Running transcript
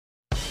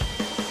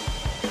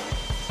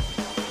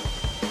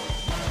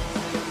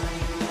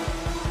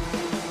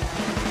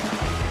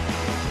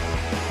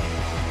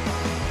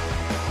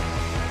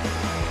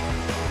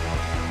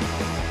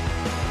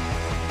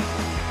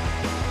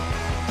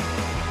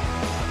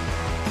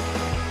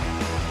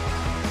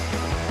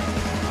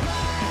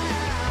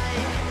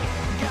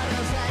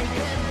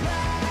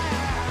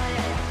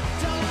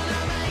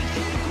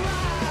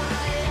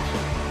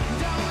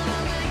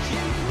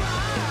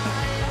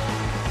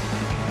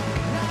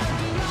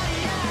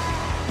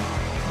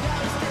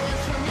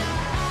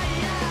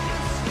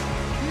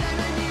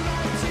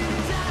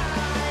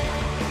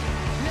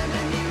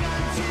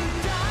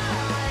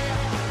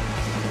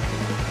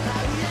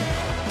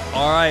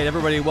right,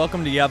 everybody,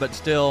 welcome to Yeah But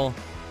Still.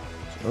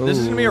 This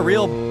is gonna be a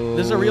real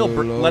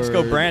Let's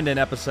Go Brandon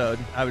episode,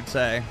 I would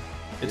say.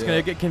 It's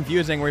gonna get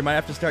confusing where we might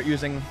have to start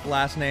using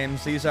last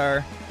names. These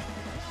are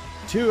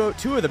two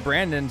of the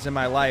Brandons in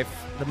my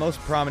life, the most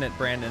prominent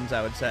Brandons,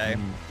 I would say.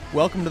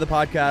 Welcome to the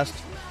podcast.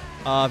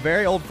 A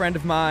very old friend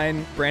of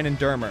mine, Brandon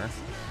Dermer.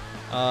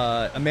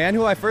 A man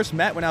who I first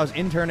met when I was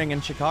interning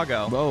in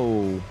Chicago.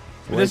 Whoa.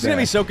 This is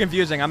gonna be so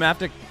confusing. I'm gonna have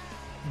to.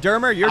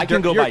 Dermer, I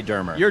can go by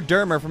Dermer. You're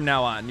Dermer from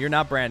now on. You're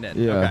not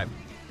Brandon. Yeah. Okay.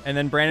 And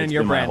then Brandon, It's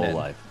you're been Brandon. my whole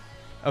life.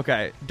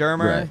 Okay,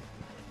 Dermer. Right.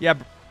 Yeah,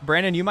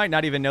 Brandon, you might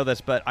not even know this,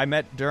 but I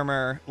met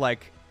Dermer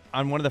like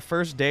on one of the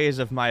first days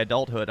of my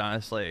adulthood.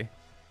 Honestly,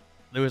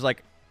 it was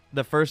like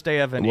the first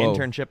day of an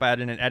internship I had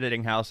in an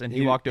editing house, and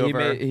he walked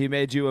over. He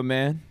made you a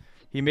man?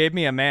 He made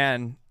me a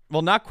man.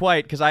 Well, not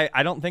quite, because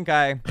I don't think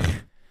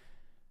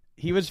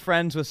he was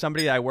friends with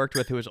somebody I worked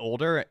with who was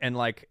older, and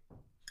like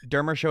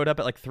Dermer showed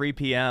up at like 3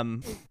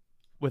 p.m.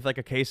 with like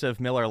a case of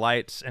Miller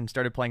Lights and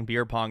started playing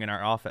beer pong in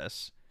our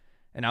office.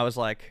 And I was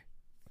like,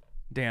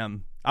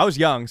 damn. I was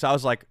young, so I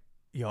was like,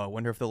 yo, I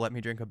wonder if they'll let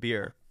me drink a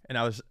beer. And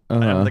I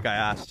don't think I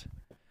asked.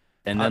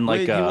 And then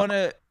Wait, you want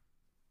to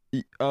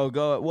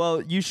go.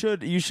 Well, you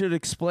should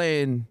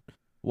explain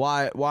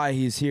why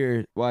he's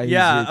here, why he's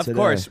here today. Of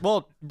course.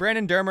 Well,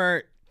 Brandon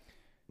Dermer,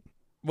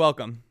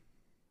 welcome.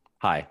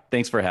 Hi,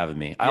 thanks for having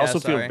me. I Yeah,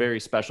 also feel sorry. very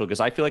special because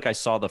I feel like I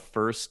saw the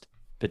first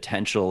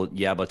potential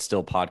Yeah But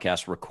Still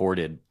podcast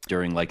recorded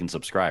during Like and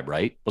Subscribe,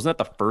 right? Wasn't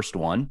that the first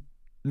one?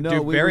 No,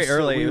 Dude, we very were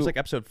early. We, it was like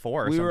episode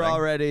 4 or we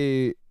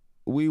something.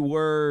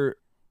 were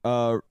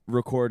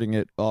recording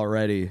it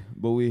already,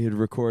 but we had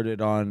recorded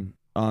on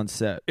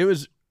set. It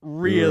was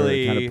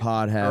really kind of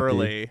pod happy.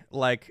 early,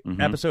 like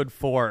episode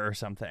 4 or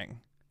something,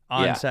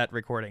 on set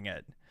recording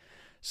it.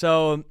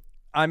 So,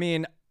 I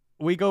mean,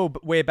 we go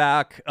way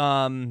back.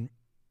 Brandon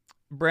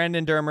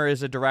Dermer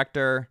is a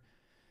director,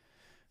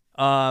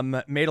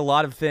 made a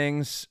lot of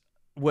things,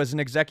 was an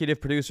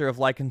executive producer of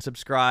Like and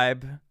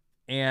Subscribe,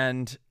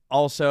 and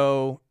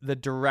also the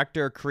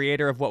director,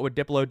 creator of What Would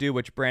Diplo Do,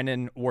 which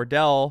Brandon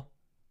Wardell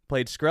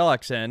played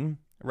Skrillex in,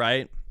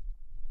 right?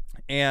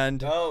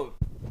 And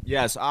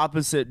Yes,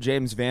 opposite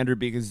James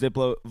Vanderbeek is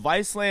Diplo,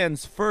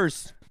 Viceland's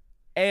first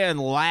and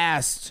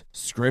last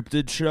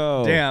scripted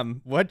show.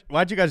 damn,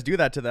 why'd you guys do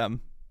that to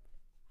them?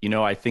 You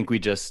know, I think we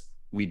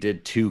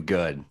did too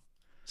good.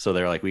 So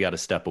they're like, we got to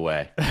step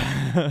away.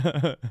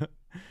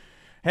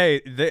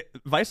 Hey,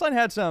 Viceland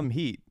had some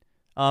heat.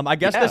 I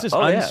guess this is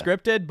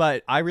unscripted,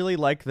 but I really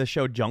like the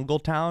show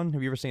Jungletown.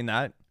 Have you ever seen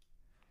that?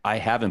 I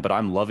haven't, but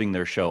I'm loving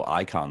their show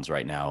Icons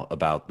right now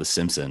about The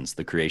Simpsons,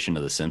 the creation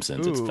of The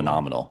Simpsons. It's Ooh.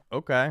 phenomenal.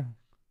 Okay.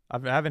 I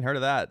haven't heard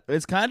of that.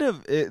 It's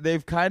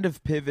they've kind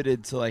of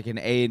pivoted to like an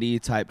A&E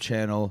type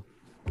channel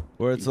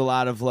where it's a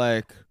lot of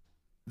like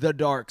the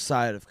dark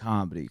side of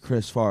comedy,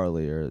 Chris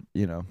Farley, or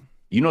You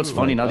know what's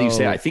funny now that you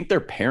say, I think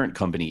their parent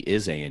company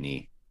is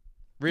A&E.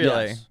 Really?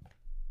 Yes.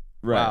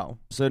 Right. Wow.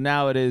 So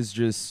now it is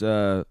just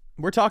We're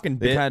talking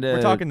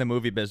we're talking the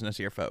movie business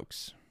here,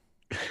 folks.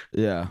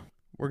 yeah.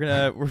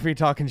 We're be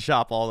talking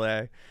shop all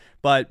day.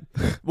 But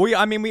we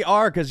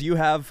are, because you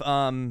have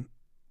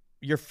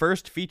your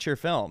first feature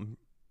film,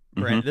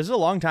 Brandon. This is a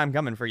long time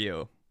coming for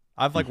you.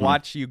 I've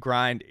watched you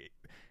grind,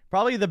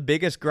 probably the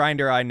biggest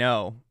grinder I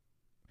know.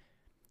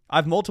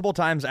 I've multiple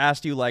times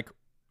asked you, like,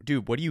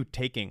 dude, what are you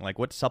taking? Like,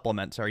 what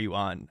supplements are you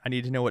on? I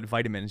need to know what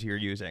vitamins you're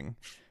using.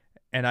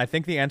 And I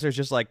think the answer is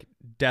just like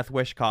Death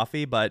Wish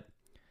coffee, but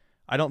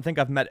I don't think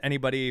I've met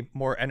anybody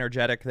more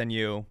energetic than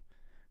you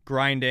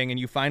grinding, and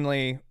you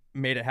finally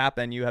made it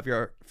happen. You have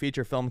your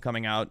feature film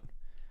coming out.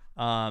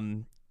 Why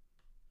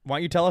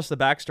don't you tell us the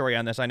backstory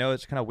on this? I know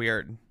it's kind of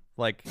weird.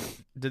 Like,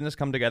 didn't this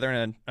come together in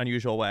an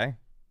unusual way?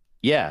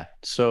 Yeah.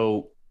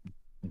 So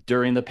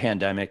during the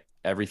pandemic,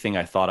 everything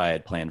I thought I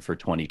had planned for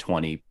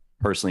 2020,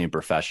 personally and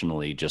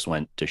professionally, just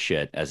went to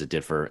shit, as it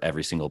did for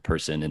every single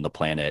person in the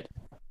planet.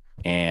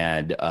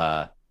 And,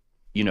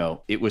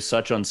 it was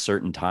such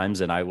uncertain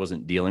times, and I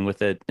wasn't dealing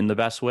with it in the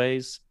best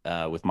ways,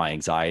 with my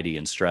anxiety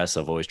and stress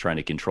of always trying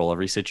to control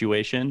every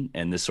situation.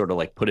 And this sort of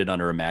like put it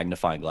under a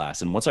magnifying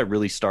glass. And once I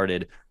really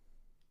started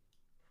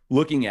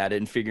looking at it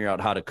and figuring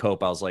out how to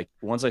cope, I was like,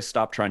 once I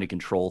stopped trying to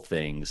control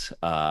things,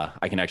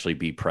 I can actually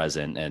be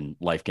present, and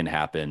life can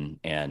happen,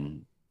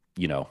 and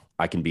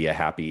I can be a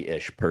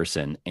happy-ish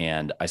person.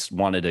 And I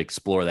wanted to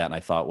explore that. And I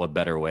thought, what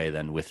better way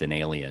than with an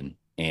alien?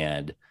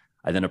 And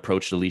I then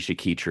approached Alicia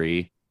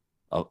Keytree,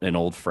 an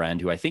old friend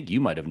who I think you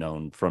might have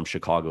known from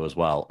Chicago as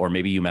well, or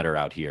maybe you met her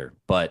out here.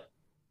 But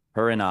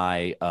her and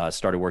I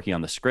started working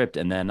on the script.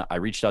 And then I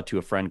reached out to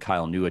a friend,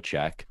 Kyle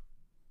Newacek,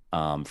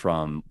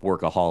 from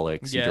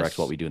Workaholics. Yes. He directs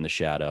What We Do in the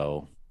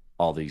Shadow,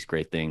 all these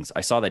great things.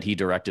 I saw that he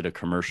directed a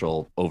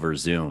commercial over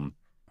Zoom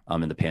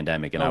in the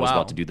pandemic, and I was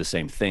about to do the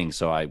same thing.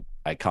 So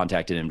I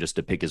contacted him just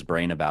to pick his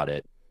brain about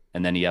it.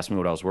 And then he asked me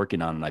what I was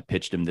working on, and I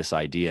pitched him this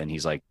idea, and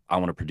he's like, I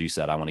want to produce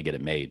that. I want to get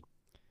it made.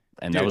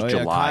 And that was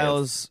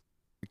July.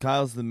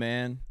 Kyle's the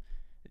man.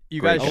 You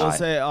Great guys, I will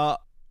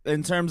say,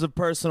 in terms of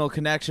personal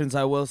connections,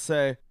 I will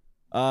say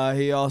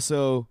he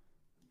also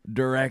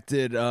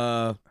directed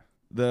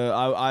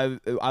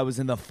I was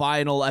in the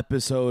final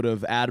episode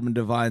of Adam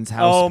Devine's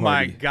House Oh Party.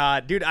 my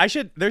god, dude!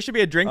 There should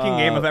be a drinking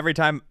game of every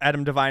time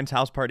Adam Devine's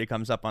house party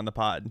comes up on the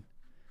pod.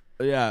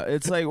 Yeah,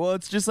 it's like, well,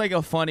 it's just like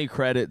a funny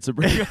credit to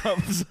bring up.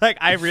 It's like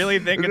I really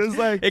think It's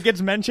like- it gets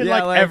mentioned yeah,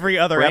 like like, every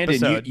other Brandon,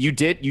 episode. you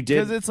did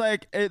Because it's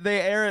like they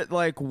air it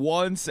like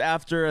once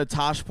after a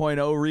Tosh.0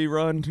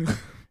 rerun.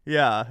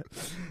 Yeah,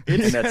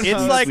 and that it's sweet,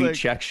 like- sweet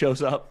check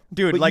shows up,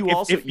 Dude, But like, you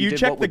also if you did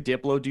check what the-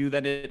 would Diplo do,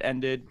 then it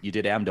ended. You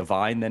did Am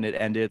Divine, then it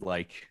ended.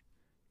 Like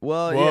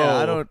Well, Whoa. yeah,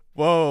 I don't.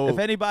 Whoa, If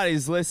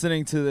anybody's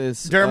listening to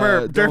this,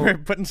 Dermer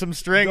don't- putting some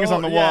strings don't-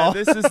 on the yeah, wall.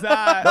 This is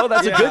not. No,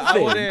 that's a yeah, good I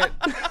thing. wouldn't-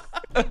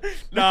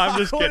 No, I'm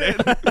just kidding.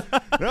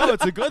 No,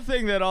 it's a good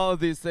thing that all of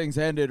these things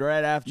ended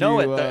right after no,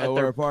 you at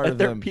were a part at of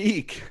their them.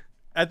 peak.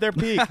 At their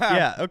peak,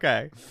 yeah,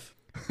 okay.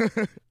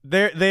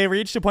 They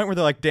reached a point where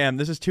they're like, "Damn,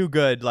 this is too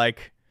good.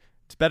 Like,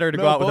 it's better to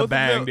No, go out with both a of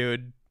bang, them-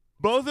 dude."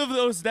 Both of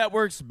those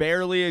networks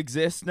barely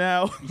exist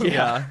now.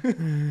 Yeah.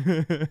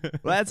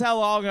 That's how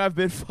long I've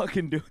been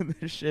fucking doing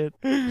this shit.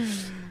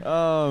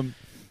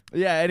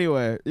 Yeah.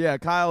 Anyway, yeah.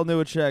 Kyle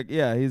Newacek.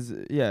 Yeah,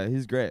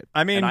 he's great.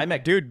 I mean, And I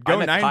met, dude, I go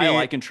met 90. Kyle.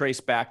 I can trace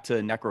back to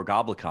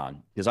Necrogoblicon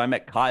because I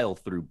met Kyle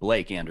through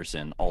Blake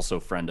Anderson, also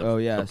friend of Oh,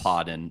 yes. the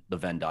pod and the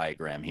Venn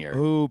diagram here.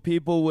 Who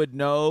people would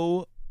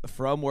know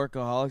from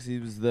Workaholics?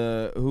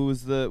 Who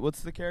was the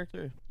what's the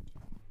character?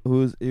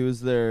 He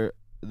was their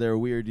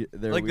weird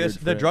like weird this,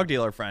 the friend. drug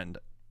dealer friend.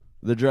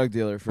 The drug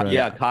dealer friend.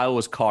 Yeah, Kyle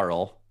was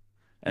Carl,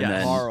 and Yeah.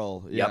 then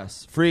Carl. Yep.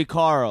 Yes. Free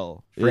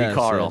Carl. Free Yes,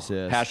 Carl.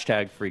 yes.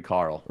 Hashtag Free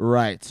Carl.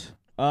 Right.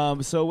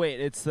 So wait,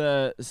 it's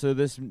so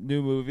this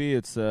new movie,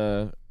 it's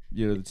the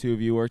two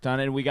of you worked on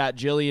it, and we got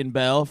Jillian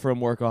Bell from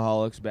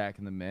Workaholics back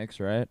in the mix,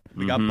 right?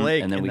 We got Mhm.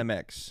 Blake And then in we- the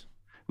mix.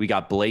 We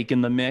got Blake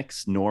in the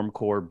mix,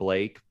 normcore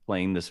Blake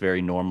playing this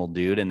very normal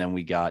dude, and then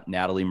we got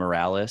Natalie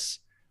Morales,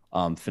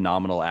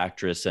 phenomenal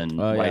actress and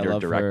Oh yeah, I writer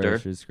love director. her.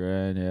 She's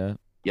great. Yeah.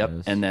 Yep,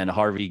 Yes. and then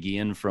Harvey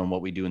Guillen from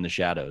What We Do in the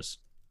Shadows.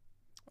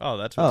 Oh,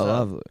 that's what's Oh, up.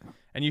 lovely.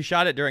 And you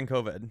shot it during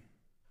COVID,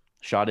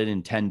 Shot it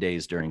in 10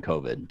 days during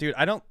COVID. dude.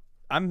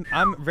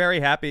 I'm very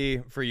happy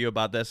for you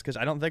about this because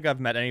I don't think I've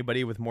met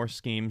anybody with more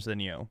schemes than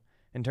you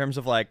in terms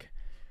of like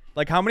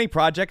how many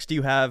projects do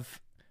you have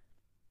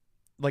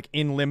like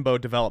in limbo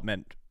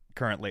development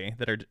currently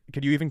that are?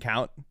 Could you even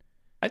count?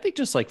 I think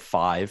just like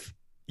 5.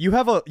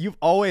 You've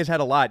always had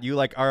a lot. You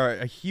like are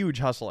a huge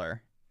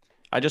hustler.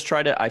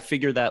 I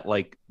figure that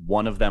like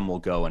one of them will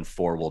go and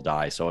 4 will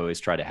die. So I always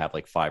try to have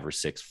like 5 or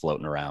 6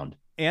 floating around.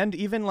 And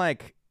even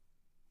like,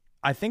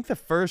 I think the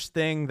first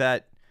thing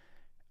that,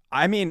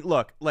 I mean,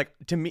 look, like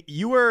to me,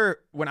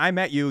 when I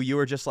met you, you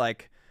were just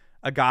like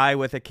a guy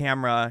with a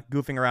camera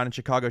goofing around in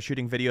Chicago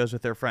shooting videos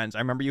with their friends. I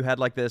remember you had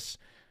like this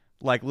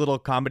like little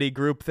comedy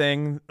group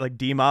thing, like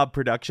D-Mob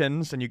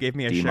Productions, and you gave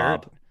me a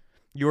D-Mob. shirt.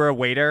 You were a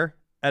waiter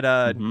at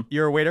Mhm.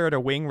 you were a waiter at a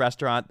wing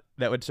restaurant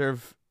that would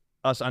serve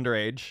us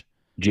underage.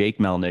 Jake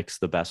Melnick's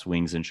the best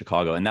wings in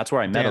Chicago. And that's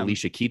where I met Damn.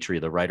 Alicia Kitri,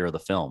 the writer of the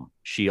film.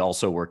 She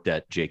also worked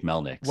at Jake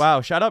Melnick's.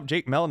 Wow, shout out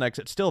Jake Melnick's.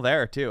 It's still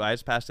there too. I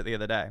just passed it the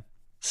other day.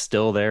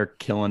 Still there,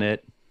 killing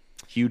it.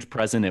 Huge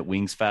present at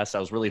Wings Fest. I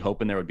was really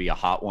hoping there would be a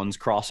Hot Ones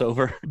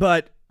crossover.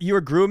 But you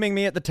were grooming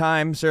me at the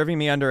time, serving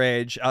me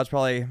underage. I was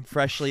probably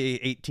freshly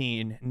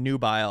 18,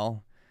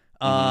 nubile.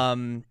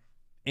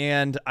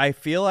 And I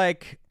feel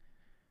like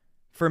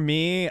for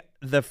me,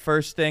 the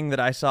first thing that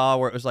I saw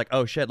where it was like,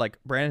 oh shit, like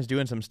Brandon's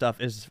doing some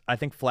stuff is I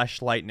think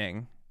Flesh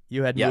Lightning.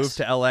 You had Yes. moved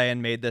to LA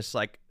and made this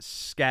like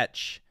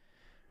sketch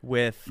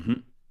with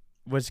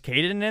was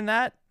Caden in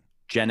that?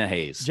 Jenna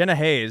Hayes. Jenna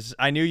Hayes.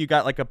 I knew you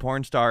got like a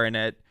porn star in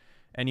it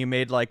and you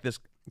made like this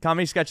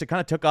comedy sketch that kind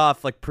of took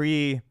off like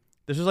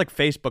this was like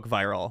Facebook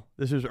viral.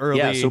 This was early.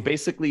 Yeah, so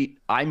basically,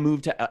 I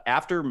moved to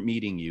after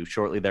meeting you.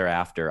 Shortly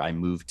thereafter, I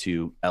moved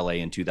to LA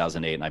in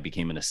 2008, and I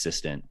became an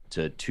assistant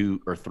to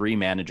 2 or 3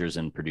 managers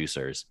and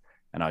producers.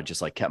 And I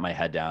just like kept my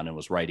head down and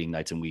was writing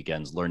nights and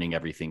weekends, learning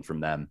everything from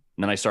them.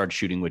 And then I started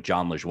shooting with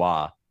John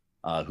LaJoie,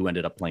 who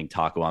ended up playing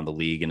Taco on the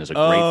League and is a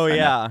great Oh friend.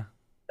 yeah.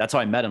 That's how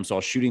I met him. So I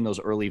was shooting those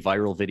early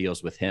viral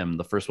videos with him.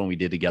 The first one we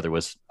did together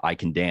was I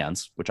Can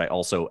Dance, which I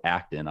also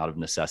act in out of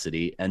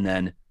necessity. And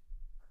then,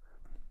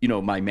 you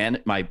know, my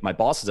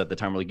bosses at the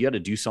time were like, you got to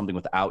do something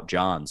without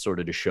John, sort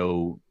of to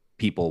show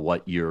people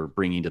what you're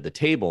bringing to the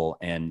table.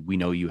 And we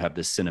know you have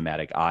this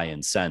cinematic eye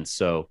and sense.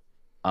 So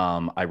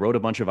I wrote a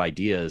bunch of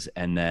ideas,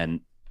 and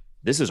then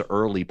this is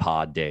early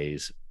pod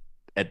days.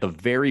 At the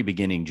very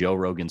beginning, Joe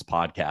Rogan's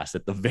podcast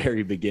at the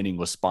very beginning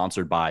was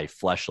sponsored by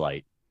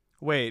Fleshlight.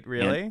 Wait,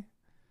 really?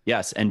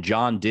 Yes. And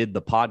John did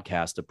the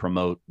podcast to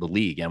promote the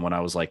league. And when I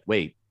was like,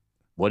 wait,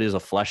 what is a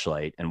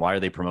Fleshlight and why are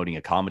they promoting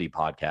a comedy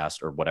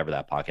podcast or whatever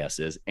that podcast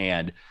is?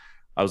 And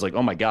I was like,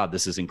 oh my God,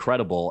 this is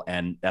incredible.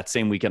 And that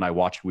same weekend I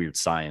watched Weird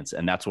Science,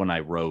 and that's when I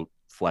wrote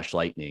Flesh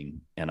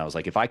Lightning. And I was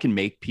like, if I can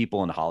make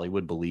people in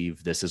Hollywood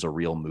believe this is a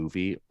real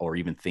movie or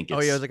even think it's,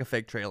 Oh yeah, it was like a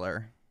fake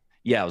trailer.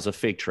 yeah, it was a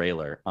fake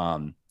trailer.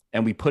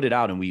 And we put it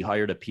out and we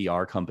hired a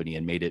PR company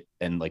and made it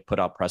and like put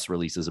out press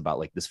releases about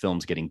like this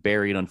film's getting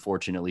buried.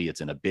 Unfortunately, it's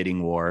in a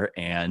bidding war.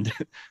 And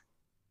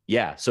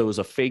Yeah, so it was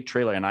a fake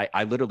trailer, and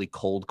I literally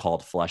cold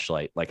called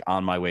Fleshlight like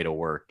on my way to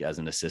work as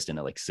an assistant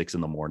at like 6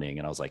 a.m,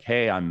 and I was like,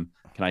 "Hey, can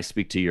I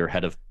speak to your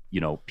head of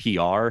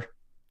PR?"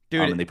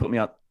 Dude, and they put me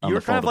on. You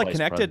were the phone kind of with the like vice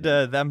connected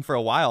president. to them for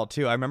a while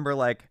too. I remember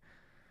like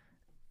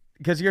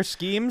because your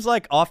schemes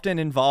like often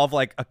involve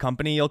like a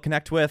company you'll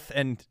connect with,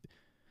 and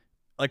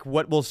like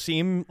what will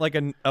seem like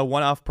a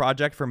one-off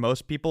project for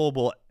most people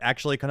will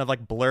actually kind of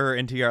like blur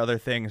into your other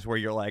things where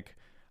you're like,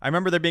 I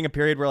remember there being a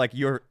period where like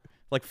you're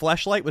like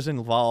Fleshlight was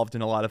involved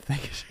in a lot of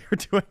things you were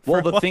doing.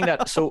 Well, the thing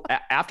that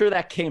after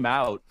that came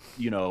out,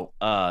 the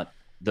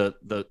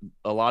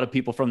a lot of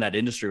people from that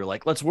industry were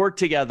like, let's work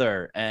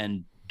together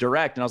and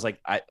direct. And I was like,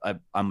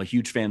 I'm a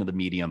huge fan of the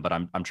medium, but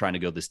I'm trying to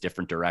go this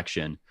different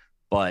direction.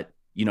 But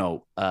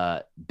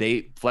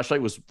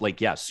Fleshlight was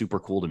like, yeah, super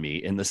cool to me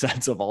in the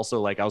sense of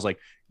also like, I was like,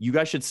 you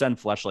guys should send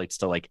Fleshlights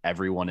to like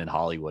everyone in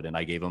Hollywood. And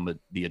I gave them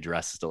the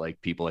address to like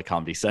people at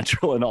Comedy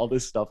Central and all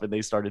this stuff. And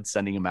they started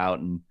sending them out.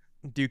 And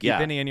do you keep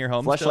any in your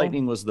home? Flesh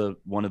Lightning was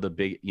one of the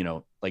big,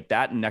 like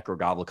that and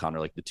Necrogoblicon are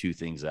like the two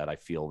things that I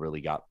feel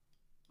really got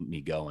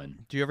me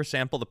going. Do you ever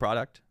sample the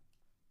product?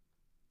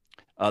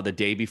 The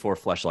day before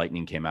Flesh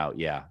Lightning came out,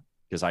 yeah.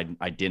 Because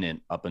I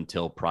didn't up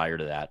until prior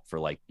to that for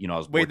like, I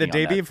was Wait, the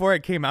day before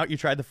it came out, you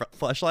tried the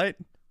Fleshlight?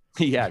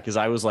 Yeah, because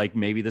I was like,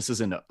 maybe this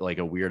isn't like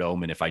a weird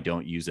omen if I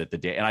don't use it the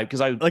day. And because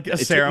I like a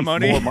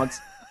ceremony. Took me 4 months.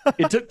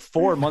 It took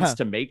 4 months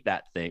to make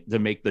that thing, to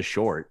make the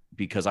short,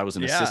 because I was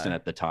an assistant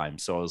at the time.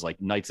 So I was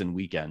like nights and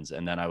weekends.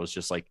 And then I was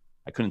just like,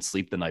 I couldn't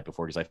sleep the night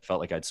before because I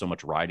felt like I had so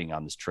much riding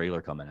on this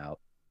trailer coming out.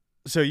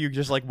 So you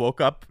just like woke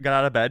up, got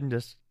out of bed, and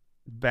just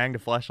banged a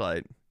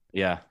Fleshlight.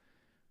 Yeah.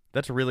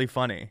 That's really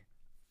funny.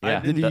 Yeah.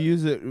 Did you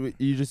use it?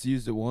 You just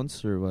used it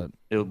once or what?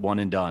 It one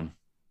and done.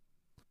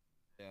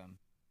 Yeah.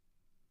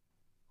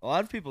 A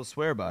lot of people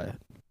swear by it.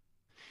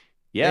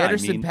 Yeah.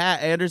 Anderson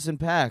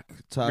Paak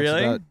talks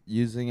about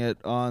using it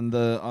on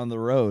the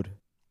road.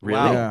 Really?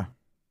 Wow. Yeah.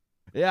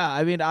 Yeah.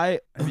 I mean, have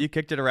you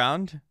kicked it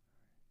around?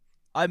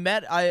 I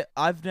met him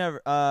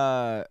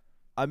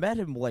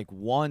like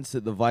once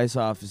at the Vice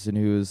office, and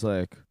he was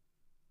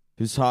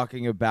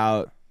talking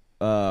about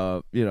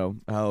how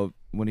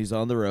when he's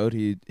on the road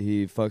he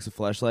fucks a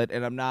Fleshlight,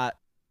 and I'm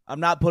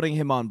not putting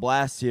him on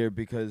blast here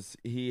because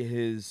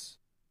he's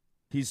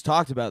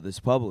talked about this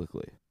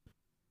publicly.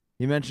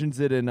 He mentions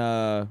it in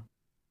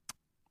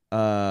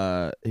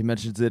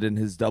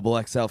his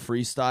Double XL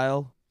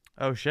freestyle.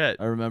 Oh shit.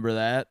 I remember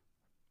that.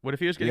 What if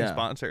he was getting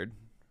sponsored?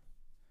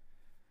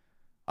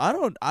 I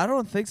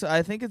don't think so.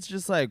 I think it's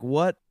just like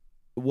what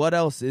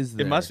else is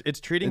there? It's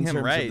treating him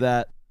terms right. of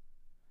that.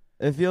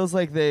 It feels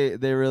like they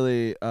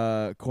really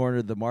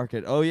cornered the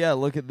market. Oh yeah,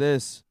 look at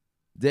this.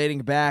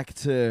 Dating back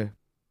to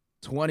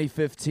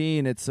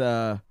 2015, it's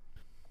the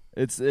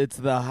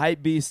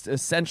Hypebeast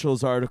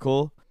Essentials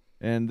article,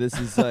 and this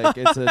is like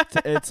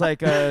it's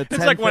like a 10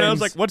 it's like one of those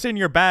things- like what's in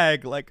your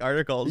bag like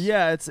articles.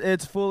 Yeah,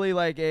 it's fully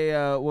like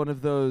a one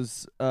of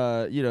those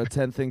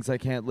 10 things I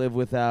can't live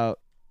without.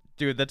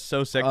 Dude, that's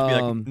so sick to be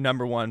like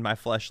number one, my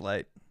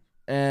Fleshlight.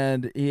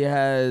 And he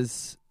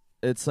has,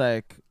 it's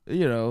like,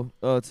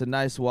 it's a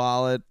nice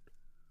wallet.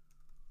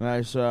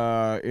 Nice,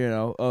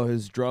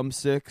 his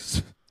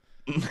drumsticks.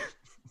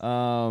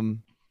 The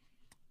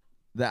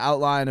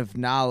Outline of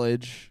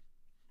Knowledge,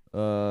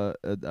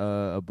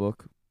 a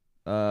book.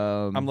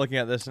 I'm looking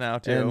at this now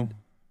too. And,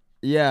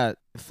 yeah,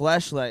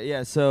 Fleshlight.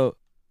 Yeah, so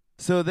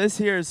this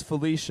here is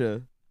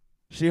Felicia.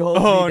 She holds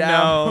me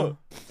down. No.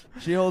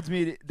 She holds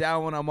me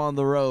down when I'm on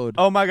the road.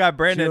 Oh my god,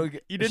 Brandon,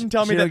 you didn't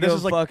tell me that this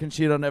is like fuck, and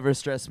she don't ever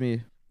stress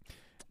me.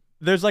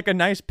 There's like a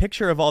nice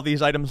picture of all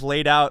these items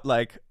laid out.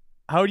 Like,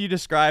 how would you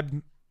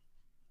describe?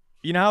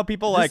 You know how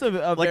people Just like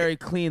a very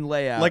clean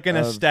layout, like an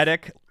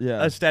aesthetic,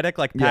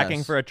 like packing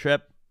Yes. for a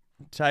trip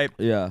type.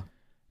 Yeah.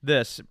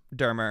 This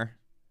Dermer,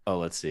 Oh,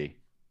 let's see.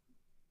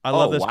 I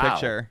love this wow.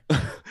 picture.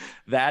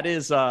 That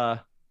is Oh,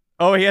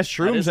 he has That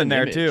shrooms is in an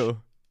there image. too.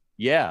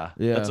 yeah.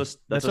 Yeah.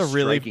 That's a a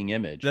really- striking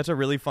image. That's a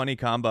really funny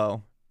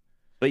combo.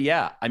 But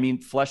yeah, I mean,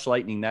 Flesh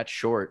Lightning, that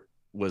short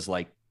was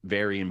like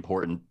very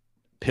important,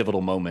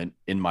 pivotal moment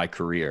in my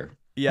career.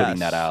 Yes. Putting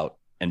that out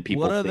and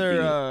people. What thinking,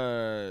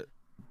 other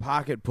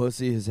pocket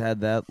pussy has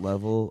had that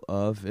level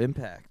of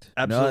impact?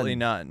 Absolutely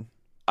none.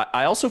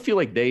 I also feel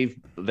like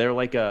they're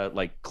like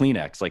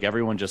Kleenex. Like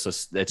everyone just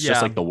it's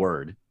just like the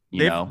word.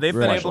 They've been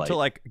Right. able to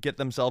like get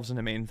themselves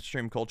into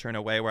mainstream culture in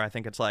a way where I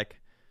think it's like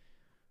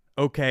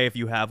okay if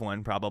you have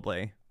one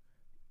probably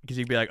because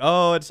you'd be like,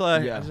 oh, it's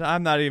like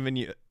I'm not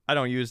even. I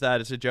don't use that.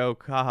 It's a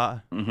joke. Haha.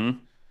 Mm-hmm.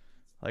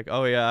 Like,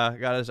 oh yeah, I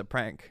got it as a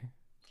prank.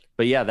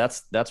 But yeah,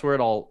 that's where it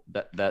all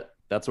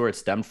that's where it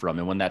stemmed from.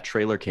 And when that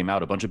trailer came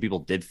out, a bunch of people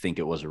did think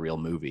it was a real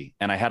movie,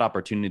 and I had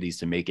opportunities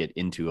to make it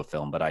into a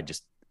film, but I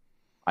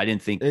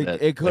didn't think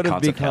that it could the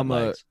have concept had become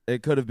legs.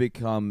 it could have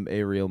become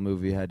a real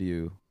movie had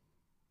you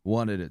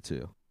wanted it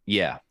to.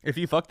 Yeah. If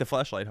you fuck the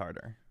Fleshlight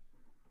harder.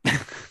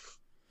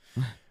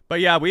 But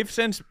yeah, we've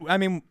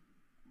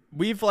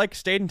like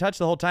stayed in touch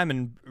the whole time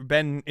and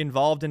been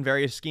involved in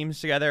various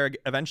schemes together.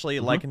 Eventually,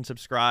 like and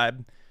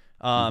subscribe.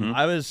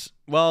 I was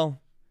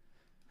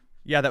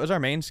Yeah, that was our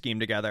main scheme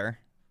together.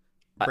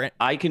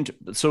 I can.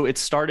 So it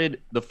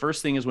started. The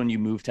first thing is when you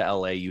moved to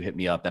LA, you hit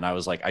me up, and I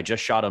was like, I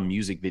just shot a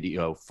music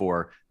video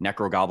for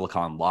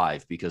Necrogoblicon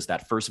Live because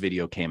that first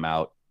video came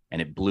out and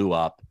it blew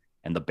up.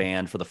 And the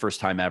band, for the first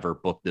time ever,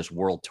 booked this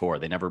world tour.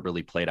 They never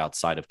really played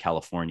outside of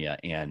California.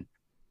 And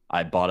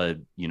I bought a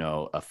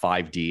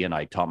 5D, and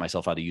I taught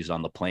myself how to use it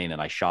on the plane. And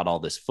I shot all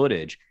this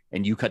footage.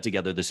 And you cut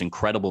together this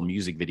incredible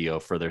music video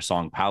for their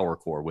song Power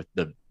Core with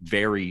the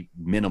very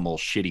minimal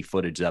shitty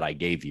footage that I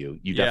gave you.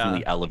 You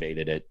definitely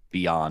elevated it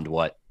beyond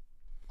what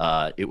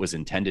it was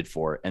intended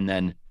for. And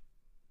then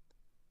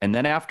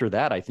after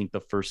that, I think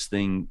the first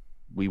thing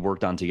we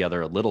worked on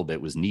together a little bit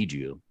was Need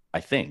You,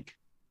 I think.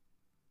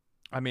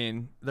 I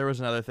mean, there was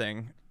another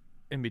thing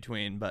in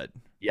between, but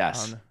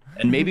yes.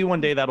 And maybe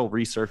one day that'll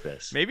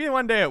resurface. Maybe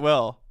one day it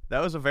will. That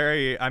was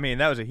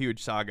a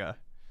huge saga.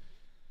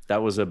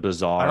 That was a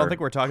bizarre. I don't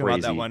think we're talking crazy.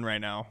 about that one right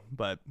now,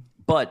 but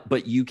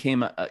you came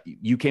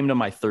to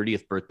my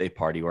 30th birthday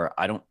party where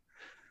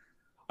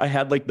I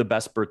had like the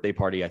best birthday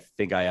party I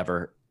think I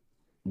ever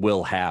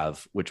will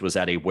have, which was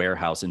at a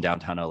warehouse in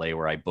downtown LA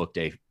where I booked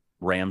a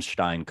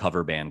Rammstein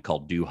cover band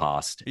called Du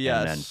Hast, yes,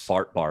 and then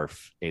Fart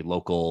Barf, a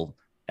local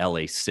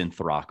LA synth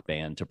rock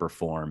band, to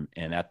perform.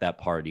 And at that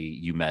party,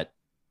 you met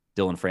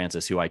Dylan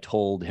Francis, who I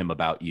told him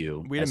about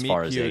you. We had as a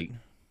far meet as cute.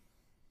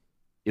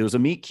 It was a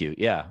meet cute.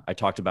 Yeah. I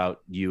talked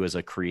about you as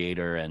a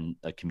creator and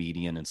a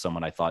comedian and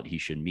someone I thought he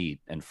should meet.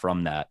 And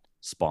from that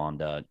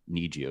spawned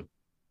Need You.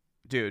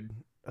 Dude,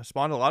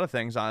 spawned a lot of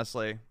things,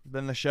 honestly.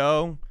 Then the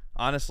show,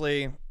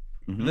 honestly,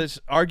 Mhm. this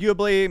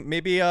arguably,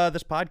 maybe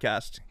this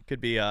podcast could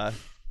be, I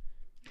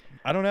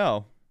don't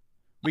know.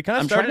 We kind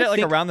of I'm started trying it to like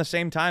think- around the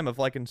same time of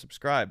like and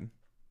subscribe.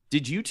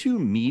 Did you two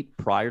meet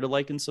prior to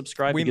Like and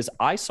Subscribe? We- Because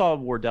I saw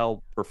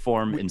Wardell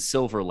perform in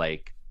Silver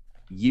Lake,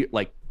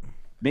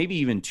 maybe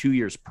even 2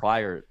 years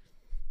prior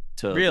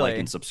to Really? Like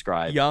and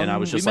Subscribe. Young- And I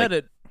was We just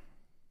like,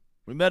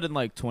 we met in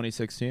like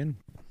 2016.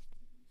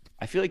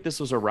 I feel like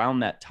this was around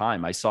that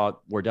time. I saw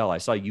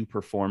you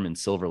perform in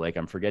Silver Lake.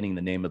 I'm forgetting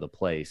the name of the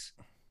place.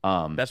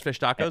 Best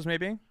Fish Tacos,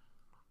 maybe?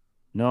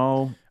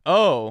 No,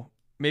 Oh,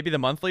 maybe the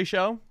monthly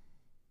show?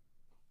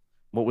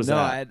 what was no,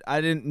 that? I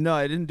didn't. No,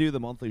 I didn't do the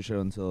monthly show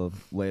until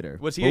later.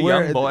 Was he But a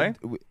we're- young boy?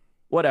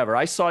 Whatever.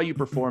 I saw you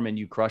perform and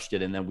you crushed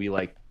it, and then we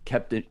like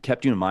kept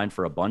you in mind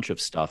for a bunch of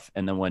stuff.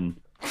 And then when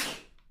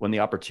the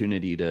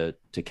opportunity to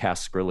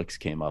cast Skrillex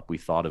came up, we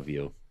thought of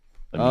you.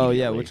 Oh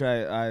yeah, immediately. which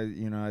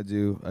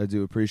I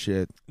do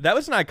appreciate. That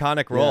was an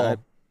iconic role. Yeah,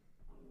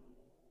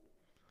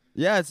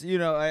 Yeah, it's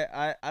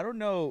I don't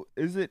know.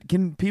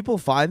 Can people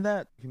find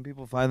that? Can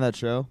people find that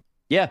show?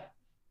 Yeah,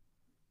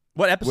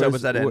 What episode Where's-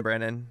 was that in, what-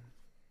 Brandon?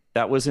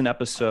 that was in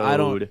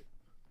episode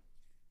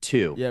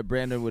 2. Yeah,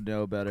 Brandon would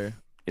know better.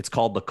 It's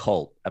called The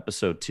Cult,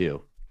 episode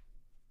 2.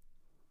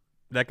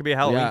 That could be a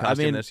Halloween Yeah, I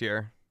costume mean, this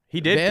year. He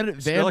did.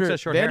 Skrillex has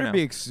short hair now.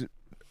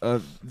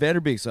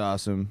 Vanderbeek's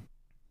awesome.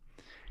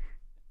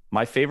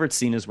 My favorite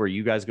scene is where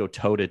you guys go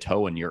toe to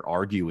toe and you're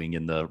arguing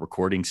in the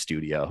recording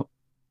studio,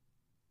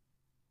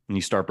 and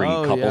you start bringing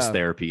Oh, couples yeah.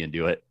 therapy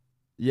into it.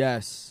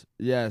 Yes,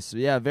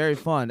 yeah, very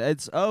fun.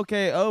 It's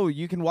okay. Oh,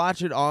 you can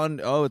watch it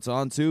on. Oh, it's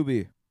on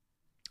Tubi.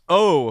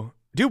 Oh,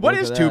 dude, what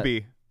Look is at that.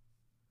 Tubi?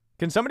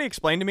 Can somebody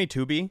explain to me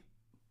Tubi?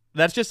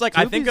 That's just like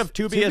I think of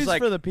Tubi as Tubi's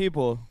like for the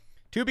people.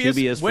 Tubi Tubi is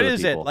is what for the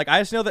is it? people. Like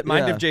I just know that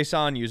Mind Yeah. of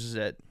Jason uses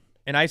it,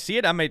 and I see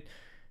it on my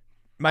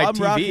I'm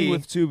rocking TV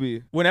with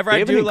Tubi. whenever They I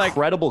have do an like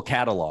incredible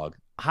catalog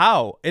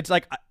how it's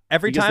like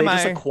every because time they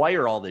just I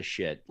acquire all this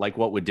shit. Like,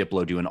 what would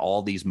Diplo do in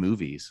all these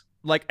movies?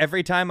 like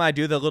every time I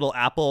do the little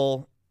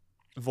Apple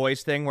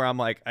voice thing where I'm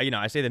like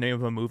I say the name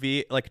of a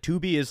movie, like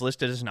Tubi is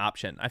listed as an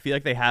option. I feel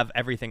like they have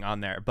everything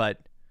on there, but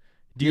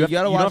do you, You gotta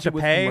you don't watch have it to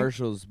with pay?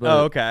 commercials. But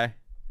Oh, okay.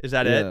 Is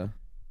that it? yeah.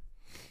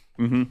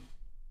 Mm-hmm.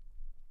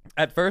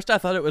 At first, I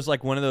thought it was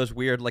like one of those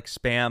weird like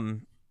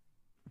spam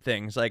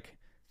things. Like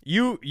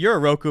you're a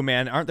Roku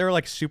man. Aren't there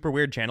like super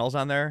weird channels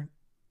on there,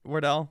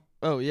 Wardell?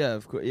 Oh yeah,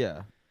 of course.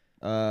 Yeah.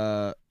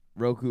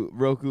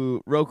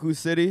 Roku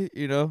City.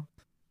 You know.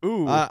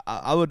 Ooh,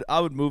 I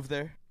would move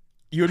there.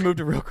 you would move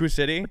to Roku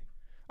City.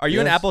 Are you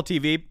an Yes. Apple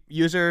TV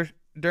user,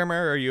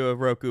 Dermer, or are you a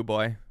Roku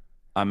boy?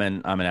 I'm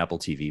an Apple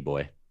TV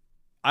boy.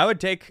 I'm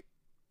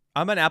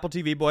an Apple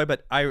TV boy,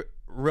 but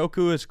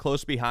Roku is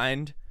close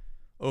behind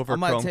over I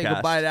might Chromecast. take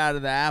a bite out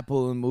of the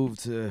apple and move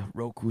to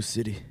Roku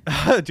City.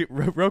 Dude,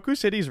 Roku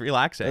City's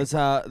relaxing. That's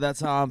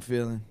how I'm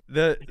feeling.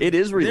 It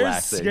is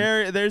relaxing.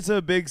 There's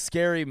a big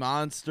scary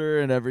monster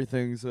and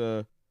everything's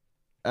there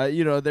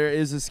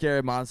is a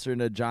scary monster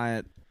and a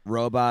giant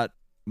robot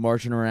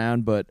marching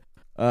around, but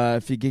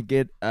if you can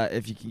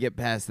get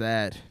past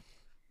that,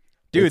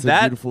 Dude, it's a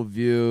beautiful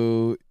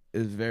view.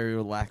 Is very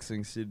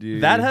relaxing city.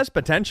 that has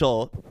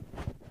potential.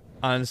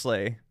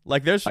 Honestly,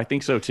 like there's I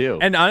think so too.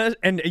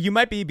 and you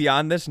might be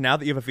beyond this now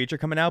that you have a feature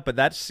coming out, but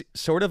that's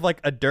sort of like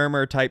a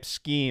Dermer type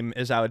scheme,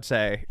 as I would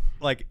say.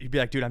 Like you'd be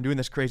like, dude, I'm doing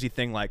this crazy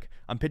thing. Like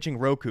I'm pitching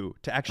Roku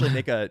to actually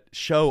make a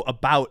show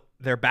about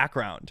their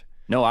background.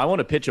 No, I want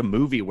to pitch a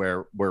movie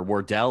where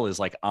Wardell is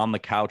like on the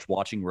couch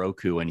watching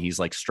Roku and he's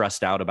like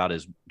stressed out about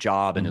his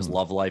job and his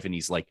love life and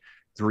he's like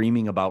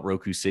dreaming about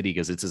Roku City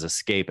because it's his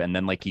escape. And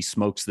then like he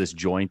smokes this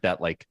joint that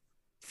like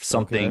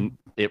something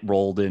it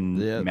rolled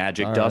in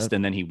magic dust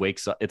and then he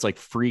wakes up. It's like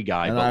Free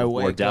Guy, And but I with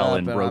wake Wardell up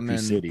and and Roku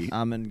City.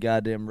 I'm in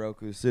goddamn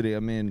Roku City. I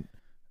mean,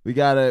 we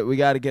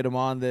gotta get him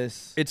on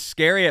this. It's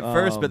scary at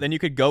first, but then you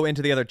could go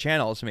into the other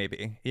channels,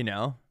 maybe. You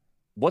know,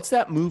 What's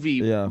that movie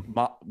Yeah.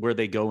 where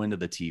they go into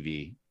the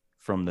TV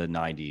from the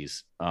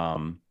 90s?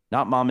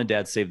 Not Mom and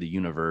Dad Save the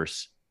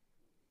Universe.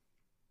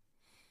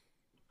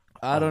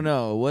 I don't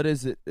know. What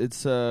is it?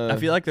 It's I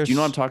feel like there's. Do you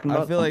know what I'm talking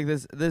about? I feel like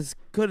this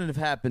couldn't have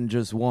happened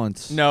just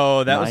once.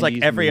 No, that was like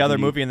 90s every other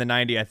movie. movie in the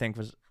 '90s. I think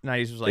was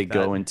 '90s was like they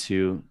that. go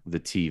into the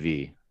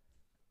TV.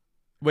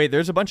 Wait,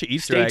 there's a bunch of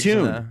Easter Stay eggs. in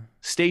tuned. the-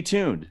 Stay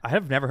tuned. I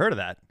have never heard of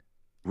that.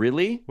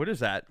 Really? What is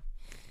that?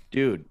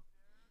 Dude,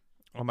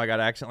 Oh my god!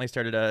 I accidentally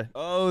started a.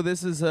 Oh,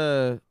 this is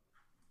the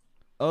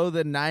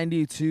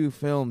 '92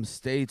 film.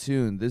 Stay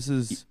tuned. This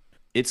is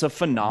it's a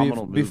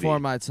phenomenal movie. before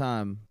my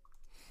time.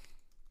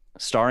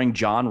 Starring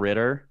John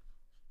Ritter.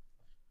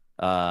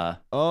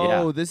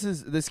 Oh,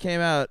 this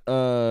came out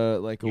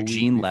like a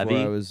Eugene week before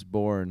Levy? I was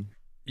born.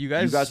 You You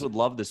guys, guys would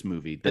love this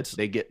movie. It's-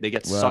 They get Wow.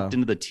 sucked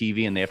into the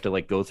TV and they have to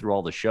like go through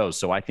all the shows.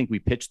 So I think we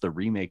pitched the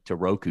remake to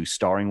Roku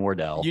starring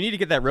Wardell. you need to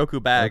get that Roku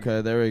bag.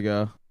 Okay, there we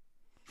go.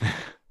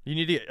 You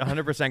need to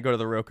 100% go to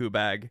the Roku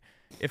bag.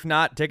 If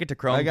not, take it to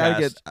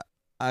Chromecast.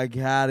 I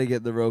gotta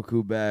get the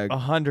Roku bag.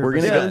 100%. We're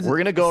gonna Yeah, go, this is- we're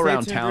gonna go Stay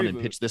around Tuned town and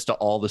reboot. pitch this to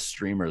all the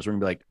streamers. We're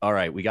gonna be like, all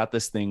right, we got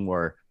this thing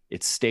where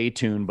it's Stay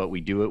Tuned, but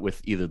we do it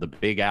with either the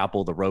Big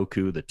Apple, the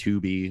Roku, the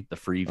Tubi, the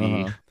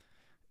Freevee. Uh-huh.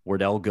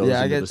 Wardell goes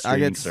Yeah, into the I streaming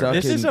get stuck.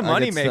 service. This is a I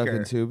get stuck moneymaker.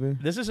 in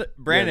Tubi. This is there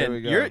Brandon.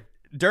 we go. You're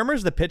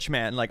Dermer's the pitch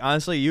man. Like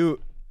honestly,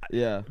 you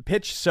Yeah.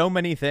 pitch so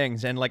many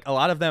things, and like a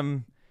lot of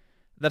them.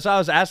 That's why I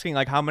was asking,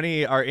 like, how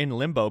many are in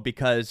limbo?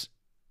 Because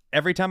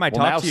every time I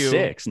Well, now talk to you,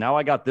 6. Now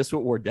I got this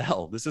with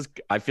Wardell. This is.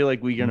 I feel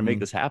like we're gonna make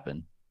this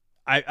happen.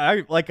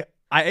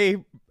 I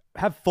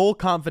have full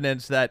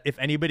confidence that if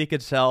anybody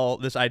could sell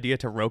this idea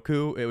to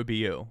Roku, it would be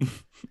you.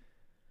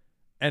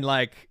 And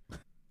like,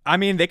 I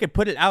mean, they could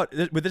put it out.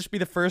 Would this be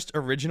the first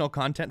original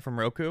content from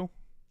Roku?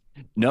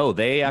 No,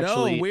 they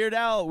actually. No, Weird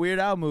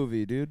Al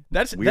movie, dude.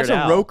 That's Weird a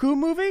Al. Roku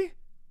movie.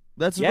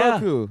 That's Yeah.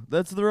 Roku.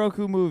 That's the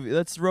Roku movie.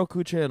 That's the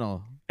Roku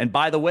channel. And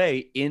by the way,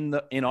 in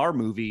our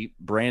movie,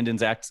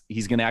 Brandon's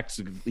he's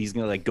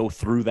gonna like go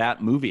through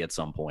that movie at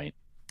some point.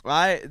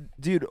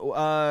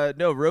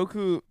 No,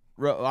 Roku.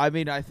 I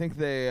mean, I think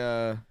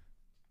they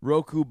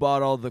Roku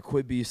bought all the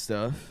Quibi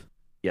stuff.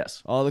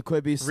 Yes. All the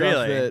Quibi stuff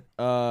Really?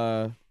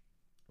 that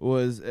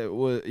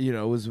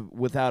was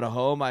without a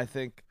home. I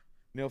think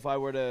if I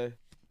were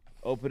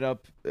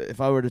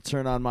to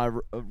turn on my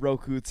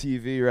Roku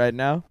TV right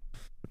now,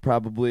 I'd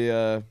probably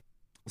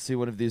see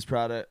one of these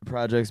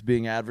projects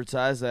being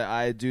advertised.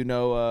 I do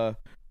know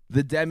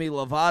the Demi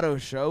Lovato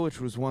show, which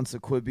was once a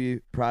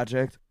Quibi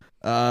project,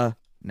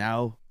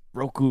 now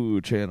Roku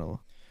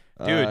channel.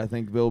 Dude. I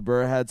think Bill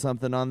Burr had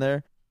something on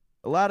there.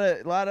 A lot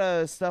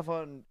of stuff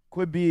on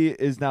Quibi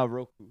is now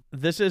Roku.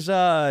 This is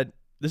a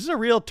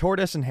real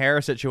tortoise and hare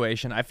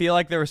situation. I feel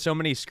like there were so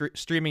many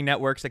streaming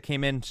networks that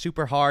came in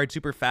super hard,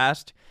 super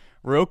fast.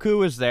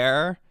 Roku is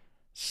there,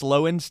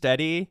 slow and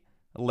steady,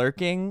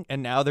 lurking,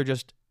 and now they're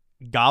just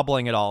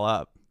gobbling it all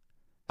up.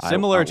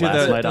 Similar to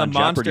last night the on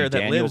monster Jeopardy, that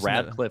Daniel lives in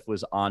the, Radcliffe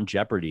was on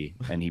Jeopardy,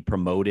 and he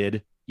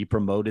promoted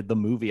the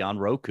movie on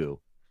Roku.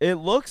 It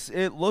looks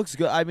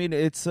good. I mean,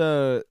 it's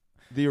the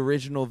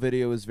original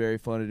video is very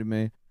funny to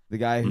me. The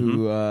guy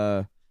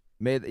who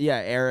made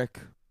Eric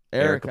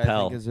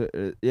Appel. I think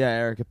is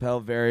Eric Appel,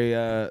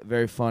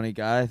 very funny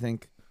guy. I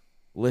think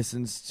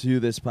listens to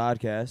this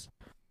podcast.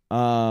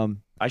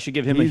 I should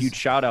give him a He's- huge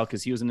shout out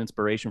because he was an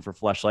inspiration for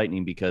Flesh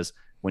Lightning. Because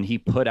when he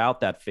put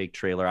out that fake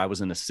trailer, I was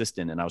an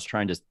assistant and I was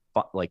trying to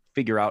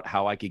figure out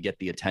how I could get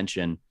the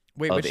attention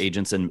of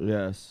agents. And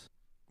Yes.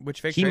 which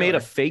fake he made trailer?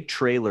 a fake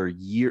trailer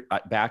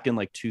back in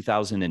like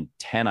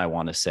 2010, I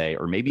want to say,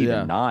 or maybe Yeah.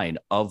 even 9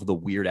 of the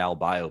Weird Al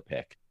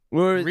biopic. It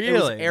was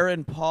Really?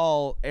 Aaron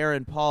Paul.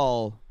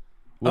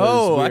 Was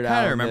Oh, I Weird kind Al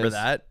of in remember this.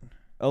 that.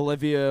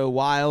 Olivia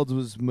Wilde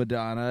was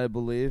Madonna, I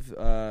believe.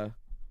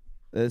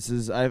 This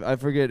is I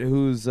forget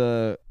who's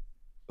who.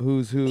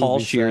 Paul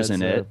Shear's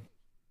in besides, it.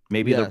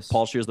 Maybe yes.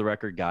 Paul Shear's the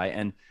record guy,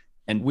 and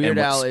Weird and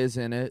Al what's- is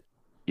in it.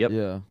 Yep.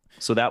 Yeah.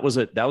 So that was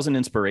an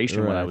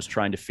inspiration when I Right. was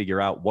trying to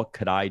figure out what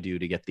could I do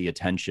to get the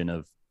attention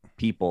of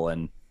people,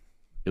 and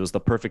it was the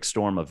perfect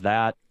storm of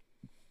that,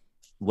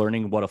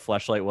 learning what a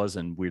fleshlight was,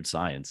 and Weird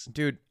Science.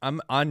 Dude, I'm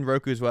on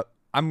Roku's web.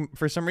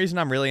 For some reason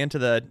I'm really into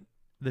the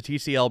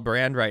TCL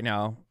brand right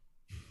now.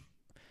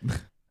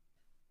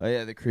 Oh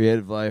yeah, the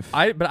creative life.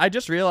 But I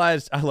just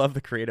realized I love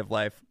the creative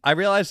life. I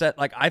realized that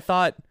like I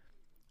thought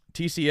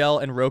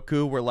TCL and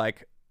Roku were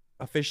like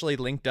officially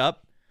linked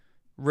up.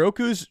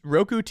 Roku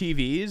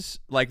TVs,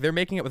 like they're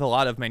making it with a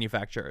lot of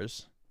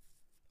manufacturers.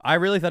 I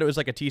really thought it was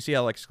like a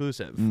TCL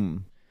exclusive.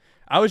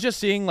 I was just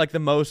seeing like I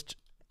was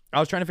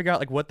trying to figure out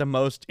like what the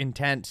most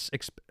intense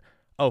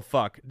Oh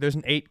fuck! There's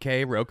an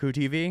 8K Roku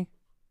TV.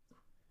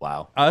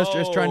 Wow. I was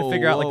just trying to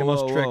figure out like the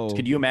most tricked.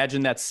 Could you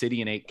imagine that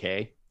city in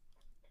 8K?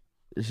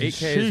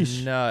 8K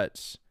is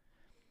nuts.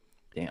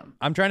 Damn.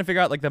 I'm trying to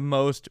figure out like the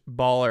most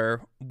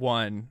baller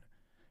one,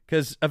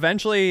 because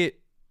eventually,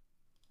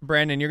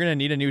 Brandon, you're gonna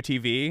need a new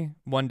TV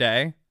one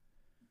day.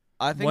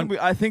 I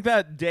think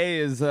that day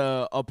is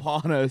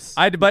upon us.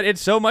 But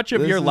it's so much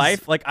of This your is-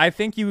 life. Like I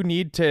think you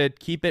need to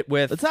keep it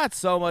with. It's not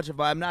so much of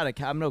I'm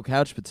no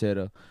couch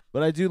potato,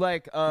 but I do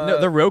like No,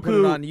 the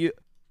Roku- put it on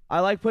I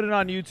like putting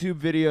on YouTube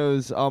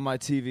videos on my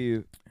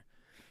TV.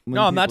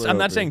 No, I'm not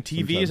saying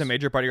TV is a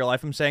major part of your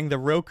life. I'm saying the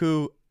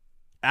Roku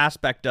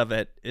aspect of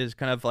it is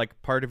kind of like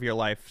part of your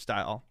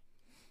lifestyle.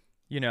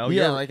 You know,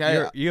 you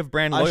have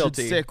brand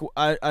loyalty.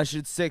 I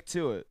should stick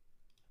to it.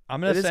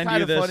 I'm gonna It is send kind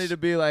you of this. funny to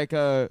be like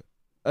an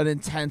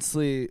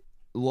intensely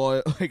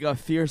loyal, like a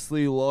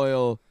fiercely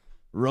loyal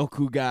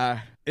Roku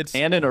guy. It's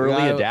And an early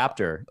Yeah,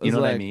 adapter. You was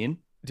know what I like- mean?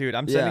 dude.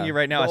 I'm sending you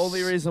right now. The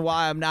only reason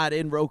why I'm not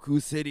in Roku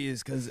City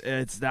is because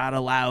it's not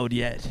allowed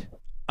yet.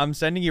 I'm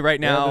sending you right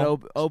They haven't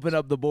now. open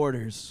up the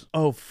borders.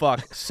 Oh fuck!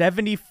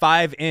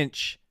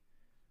 75-inch.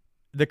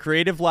 The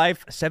Creative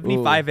Life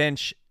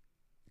 75-inch,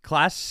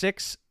 Class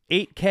 6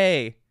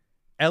 8K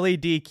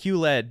LED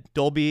QLED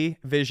Dolby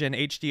Vision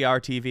HDR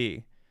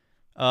TV.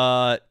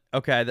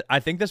 Okay, I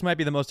think this might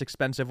be the most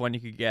expensive one you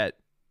could get,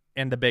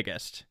 and the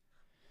biggest.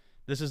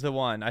 This is the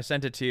one. I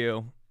sent it to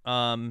you.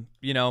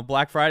 You know,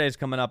 Black Friday is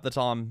coming up. That's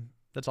all I'm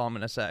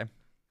gonna say.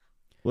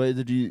 Wait,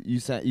 did you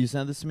sent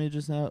this to me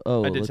just now?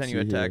 Oh, I did let's send you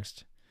a see here.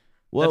 text.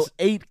 Well,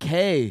 That's-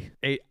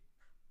 8K.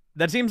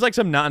 That seems like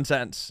some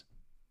nonsense.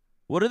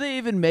 What are they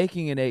even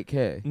making in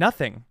 8K?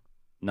 Nothing.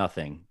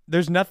 Nothing.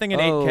 There's nothing in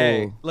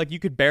 8K. Oh. Like you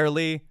could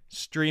barely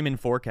stream in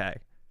 4K.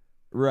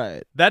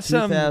 Right. That's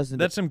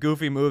 2000 some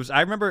goofy moves.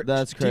 I remember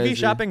That's TV crazy.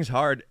 shopping's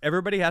hard.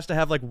 Everybody has to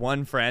have like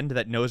one friend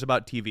that knows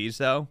about TVs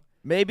though,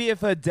 Maybe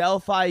if a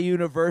Delphi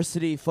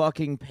University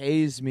fucking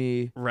pays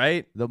me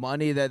right? the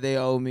money that they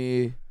owe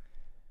me,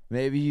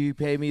 maybe you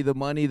pay me the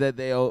money that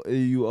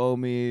you owe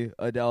me,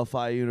 a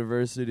Delphi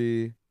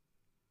University.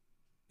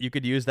 You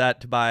could use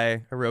that to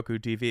buy a Roku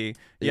TV.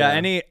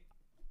 Yeah.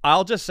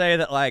 I'll just say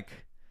that like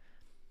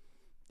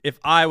if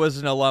I was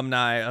an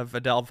alumni of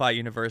Adelphi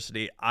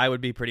University, I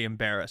would be pretty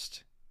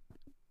embarrassed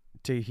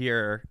to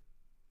hear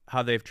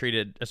how they've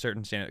treated a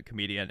certain stand-up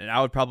comedian, and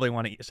I would probably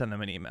want to send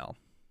them an email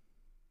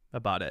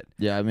about it.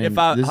 Yeah, I mean, If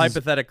I this is-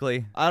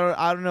 hypothetically, I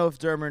don't know if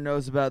Dermer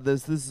knows about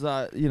this. This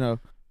is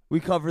we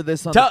cover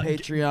this on Tell- the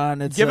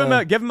Patreon. It's give him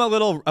a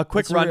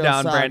quick it's a real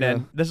rundown, saga.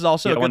 Brandon. This is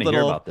also Yeah, I a good wanna hear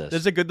little. about this. This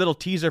is a good little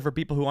teaser for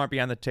people who aren't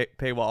behind the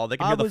paywall. They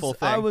can hear the full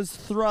thing. I was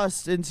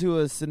thrust into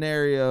a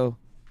scenario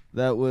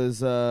that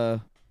was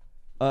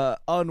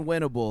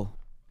unwinnable.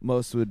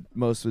 Most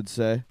would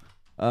say.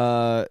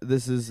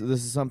 This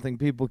is something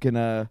people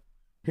can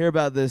hear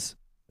about this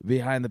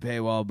behind the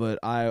paywall. But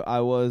I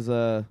was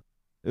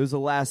it was a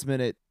last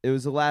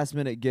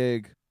minute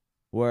gig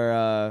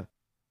where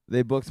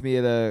they booked me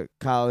at a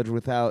college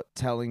without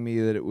telling me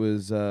that it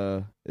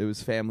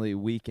was family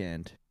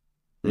weekend.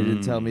 They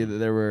didn't tell me that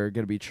there were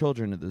going to be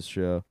children at this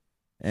show,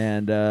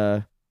 and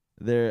I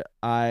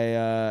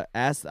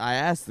asked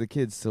the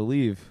kids to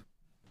leave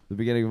at the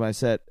beginning of my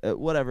set.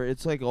 Whatever,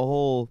 it's like a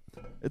whole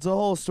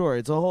story.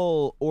 It's a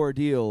whole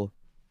ordeal.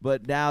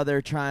 But now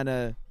they're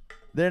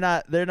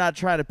not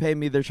trying to pay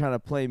me. They're trying to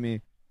play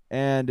me,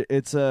 and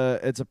it's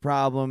a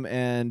problem.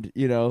 And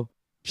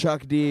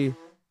Chuck D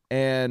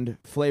and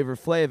Flavor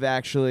Flav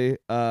actually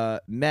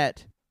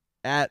met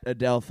at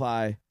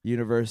Adelphi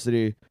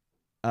University.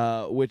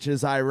 Which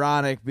is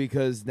ironic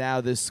because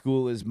now this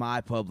school is my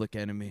public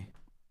enemy.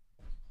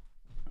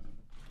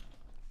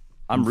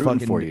 I'm rooting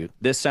fucking- for you.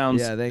 This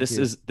sounds. Yeah, thank this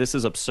you.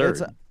 is absurd.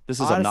 It's, This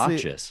is honestly,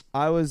 obnoxious.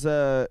 I was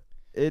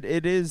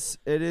it is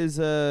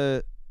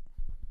a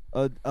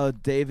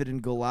David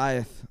and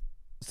Goliath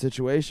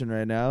situation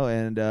right now,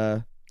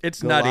 and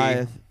it's nutty.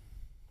 Goliath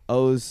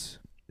owes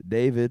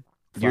David.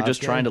 You're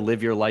just 5K. trying to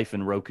live your life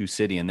in Roku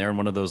City, and they're in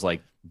one of those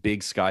like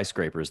big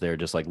skyscrapers. They're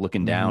just like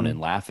looking down and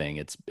laughing.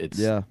 It's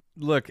Yeah.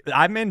 Look,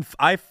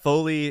 I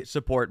fully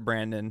support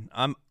Brandon.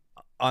 I'm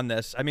on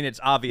this. I mean, it's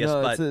obvious,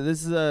 No, but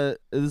this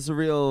is a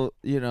real,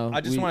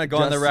 I just want to go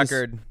on the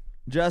record.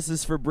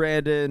 Justice for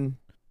Brandon.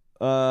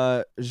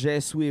 Je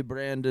suis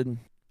Brandon.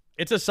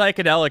 It's a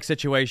psychedelic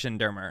situation,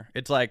 Dermer.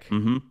 It's like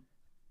hmm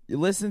You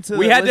listen to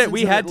We had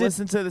to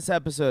listen to this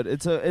episode.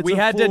 we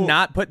had to full-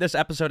 not put this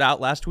episode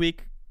out last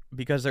week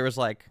because there was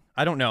like,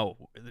 I don't know,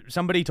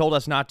 somebody told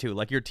us not to,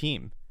 like your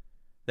team.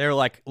 They were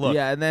like, look,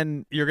 Yeah, and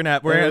then we're gonna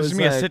it this was is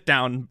gonna be a like- sit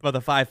down of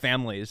the 5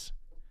 families,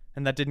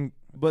 and that didn't.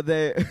 but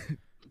they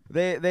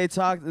they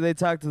talked to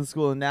the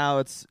school, and now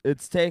it's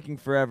taking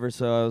forever.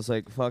 So I was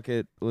like, fuck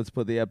it, let's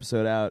put the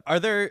episode out. Are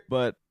there?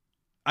 But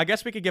I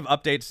guess we could give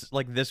updates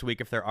like this week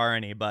if there are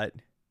any, but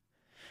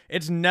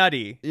it's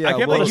nutty. Yeah, I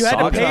can't we'll believe you had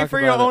to talk pay for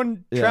your about it.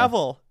 own Yeah.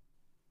 travel.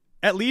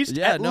 At least,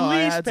 Yeah, at no,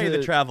 I least had pay the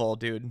to- travel,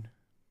 dude.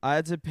 I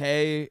had to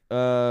pay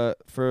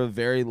for a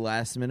very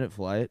last minute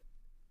flight,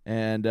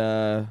 and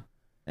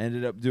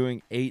ended up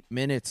doing 8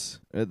 minutes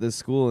at this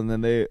school, and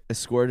then they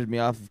escorted me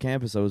off of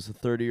campus. I was a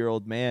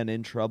 30-year-old man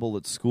in trouble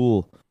at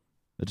school,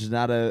 which is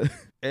not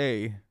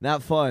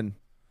fun.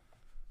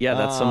 Yeah,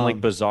 that's some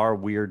like bizarre,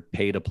 weird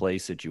pay-to-play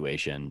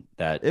situation.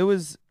 That It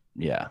was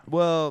yeah.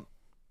 well,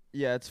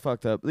 yeah, it's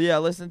fucked up. Yeah,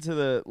 listen to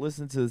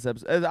this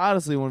episode. It's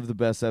honestly one of the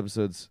best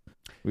episodes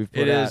we've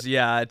put It out. is,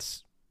 yeah.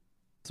 It's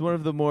one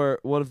of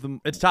the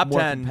It's top more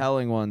 10.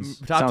 compelling ones.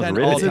 top Sounds 10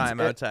 riveting. all time,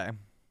 I would say.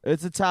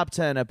 It's a top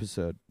 10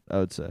 episode, I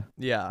would say.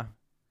 Yeah.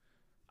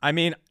 I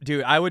mean,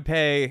 dude, I would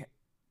pay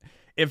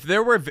if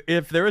there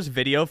was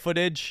video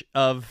footage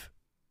of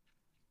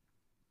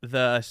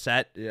the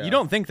set. Yeah. You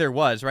don't think there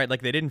was, right?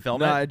 Like they didn't film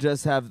No, it, I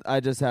just have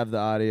the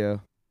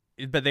audio.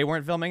 but they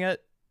weren't filming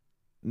it.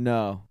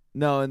 No,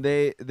 and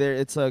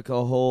it's like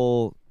a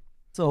whole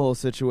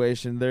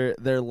situation.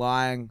 They're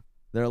lying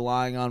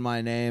on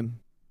my name.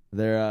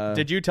 They're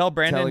Did you tell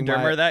Brandon telling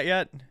Dermer that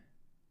yet?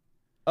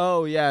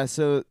 Oh yeah,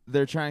 so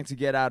they're trying to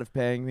get out of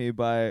paying me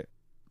by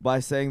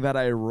saying that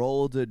I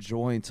rolled a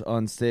joint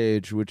on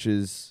stage, which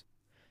is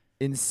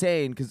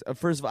insane. Because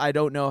first of all, I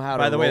don't know how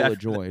By to the roll way, a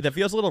joint. that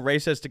feels a little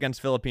racist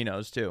against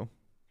Filipinos too.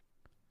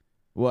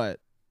 What?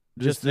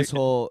 Just this the-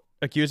 whole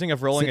Accusing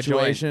of rolling a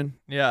situation. joint.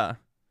 Yeah.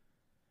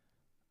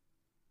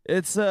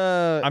 It's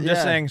I'm just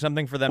yeah. saying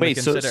something for them Wait,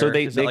 to so consider.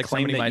 they 'cause like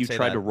claim somebody that might you say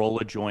tried that. to roll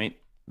a joint.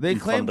 They in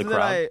front of claimed the that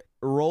crowd? I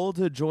rolled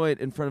a joint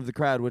in front of the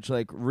crowd, which,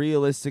 like,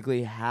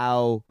 realistically,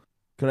 how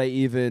could I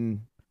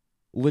even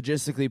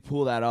logistically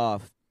pull that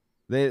off?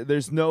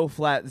 There's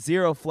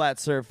zero flat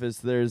surface.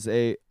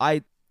 He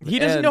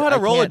doesn't know how to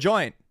roll a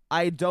joint.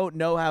 I don't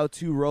know how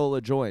to roll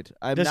a joint.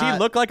 Does he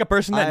look like a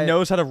person that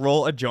knows how to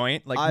roll a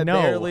joint? Like, I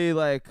no.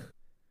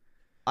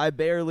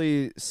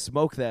 barely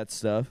smoke that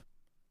stuff,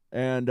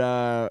 and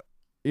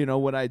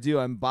when I do,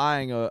 I'm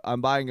buying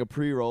a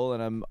pre-roll,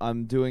 and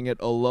I'm doing it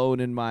alone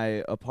in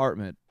my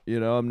apartment.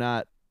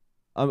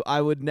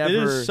 I would never.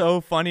 It is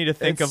so funny to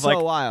think it's of so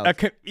like wild.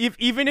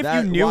 even if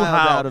That you knew wild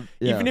how, out of-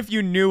 yeah. even if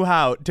you knew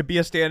how to be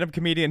a stand-up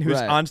comedian who's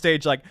Right. on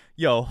stage, like,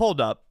 yo, hold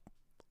up,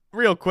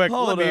 real quick,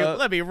 Hold up.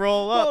 let me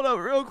roll up. Hold up,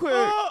 real quick.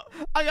 Oh,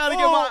 I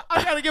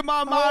gotta get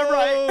my mind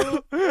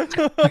oh.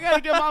 right. I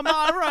gotta get my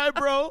mind right,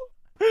 bro.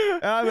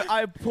 And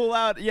I pull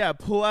out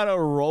a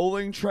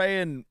rolling tray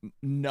and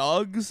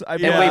nugs. I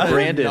And Yeah. wait, pull out a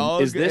Brandon,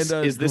 nug is this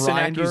and a an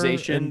grinder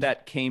accusation and-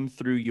 that came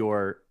through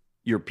your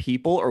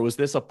people, or was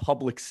this a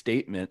public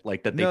statement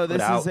like that they No, put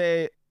this out?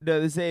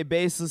 is a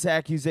baseless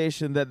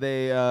accusation that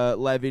they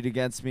levied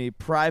against me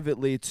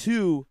privately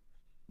to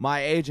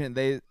my agent.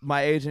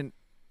 My agent,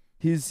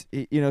 he's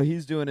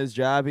doing his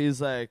job.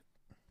 He's like,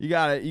 you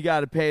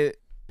gotta pay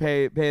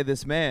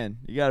this man.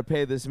 You gotta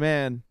pay this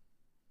man.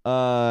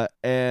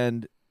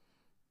 And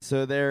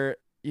so they're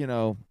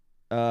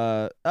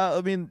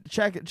I mean,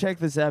 check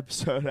this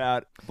episode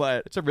out.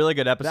 But It's a really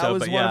good episode. that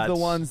was but one yeah, of the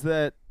it's- ones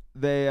that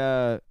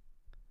they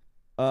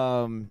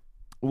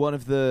one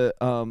of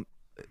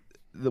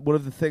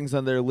the things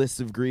on their list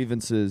of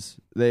grievances,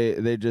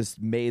 they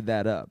just made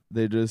that up.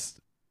 They just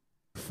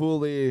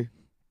fully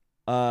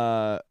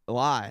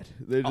lied.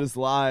 They just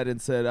lied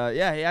and said,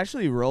 yeah, he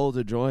actually rolled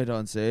a joint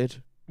on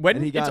stage. When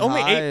And he got it's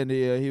only high 8, and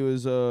he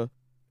was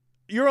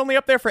you're only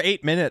up there for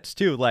 8 minutes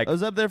too. Like, I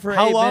was up there for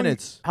how 8 long?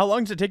 minutes. How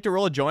long does it take to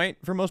roll a joint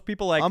for most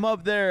people? Like, I'm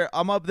up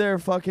there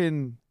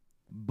fucking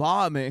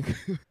bombing.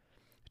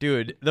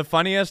 dude, the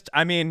funniest.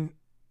 I mean,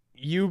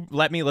 you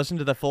let me listen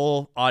to the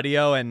full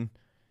audio, and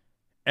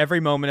every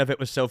moment of it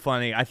was so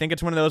funny. I think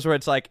it's one of those where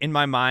it's like in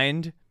my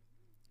mind,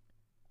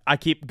 I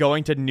keep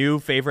going to new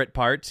favorite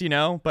parts,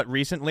 But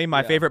recently,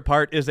 my Yeah. favorite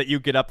part is that you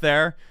get up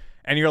there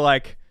and you're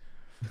like,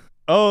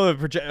 "Oh,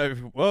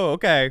 whoa,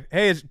 okay.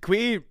 Hey,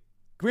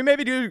 can we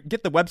maybe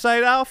get the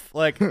website off?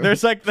 Like,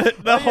 there's like the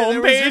Oh, yeah,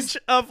 there was homepage just-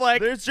 of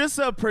like." There's just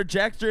a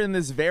projector in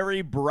this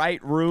very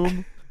bright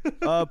room,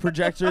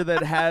 projector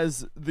that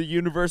has the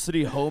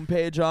university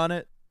homepage on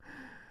it.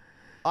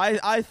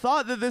 I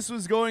thought that this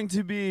was going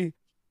to be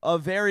a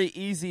very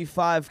easy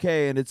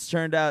 5K, and it's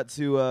turned out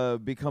to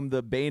become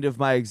the bane of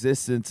my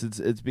existence.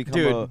 It's become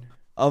Dude.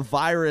 a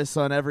virus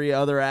on every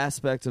other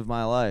aspect of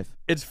my life.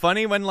 It's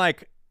funny when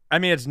I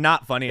mean, it's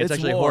not funny. It's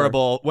actually war.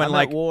 horrible when I'm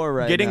at war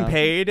right getting now.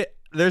 paid.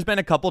 There's been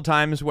a couple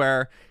times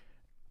where,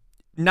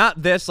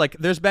 not this, like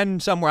there's been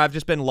some where I've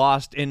just been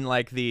lost in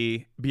like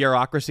the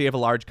bureaucracy of a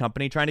large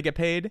company trying to get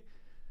paid.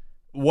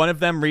 One of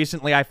them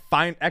recently, I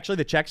find actually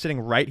the check sitting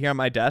right here on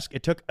my desk.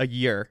 It took a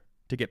year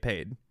to get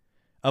paid,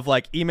 of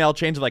like email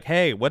chains of like,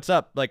 hey, what's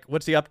up? Like,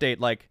 what's the update?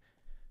 Like,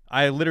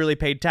 I literally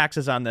paid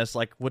taxes on this.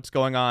 Like, what's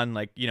going on?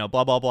 Like,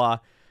 blah blah blah.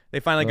 They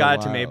finally got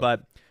it to me, wow.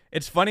 but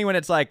it's funny when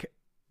it's like,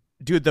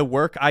 dude, the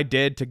work I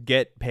did to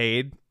get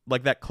paid,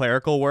 like that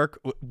clerical work,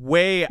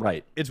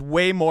 Right. it's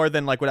way more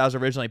than like what I was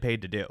originally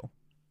paid to do,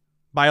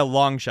 by a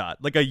long shot.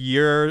 Like a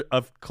year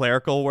of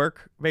clerical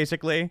work,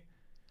 basically.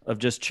 Of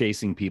just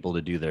chasing people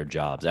to do their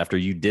jobs after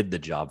you did the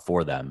job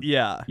for them.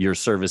 Yeah. Your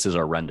services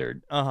are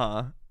rendered.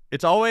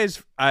 It's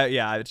always,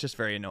 it's just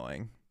very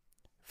annoying.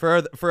 For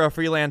a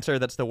freelancer,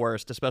 that's the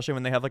worst, especially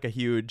when they have like a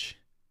huge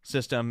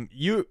system.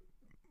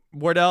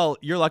 Wardell,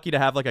 you're lucky to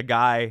have like a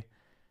guy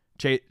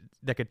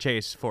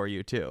chase for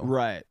you too.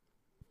 Right.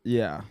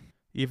 Yeah.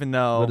 Even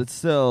though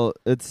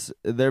But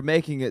they're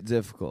making it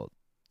difficult.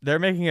 they're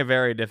making it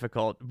very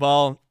difficult.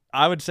 Well,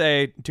 I would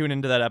say tune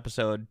into that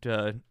episode.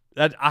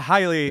 That I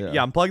highly,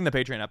 I'm plugging the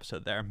Patreon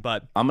episode there.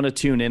 But I'm gonna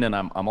tune in, and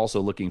I'm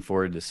also looking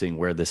forward to seeing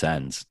where this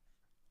ends.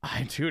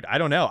 Dude, I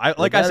don't know. I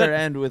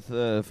end with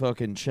a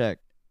fucking check.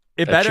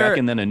 It A better check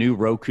and then a new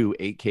Roku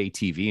 8K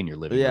TV in your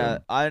living room.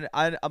 I'm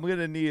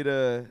gonna need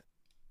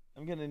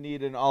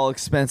an all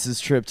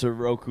expenses trip to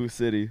Roku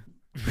City.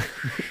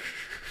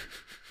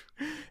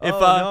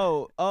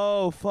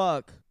 Oh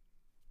fuck.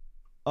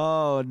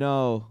 Oh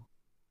no.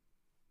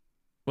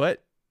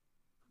 What?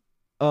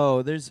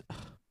 Oh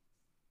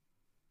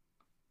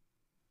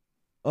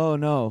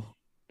no.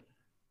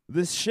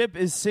 This ship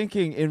is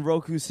sinking in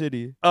Roku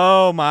City.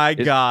 Oh my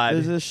God!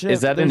 There's a ship.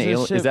 Is that an there's a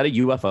alien? ship. Is that a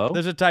UFO?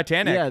 There's a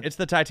Titanic. Yeah. It's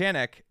the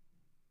Titanic.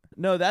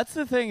 No, that's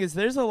the thing. Is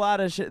there's a lot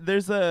of shit.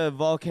 There's a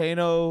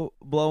volcano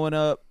blowing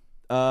up.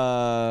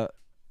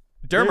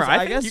 Dermer,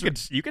 I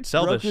think you could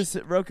sell this.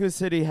 Roku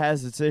City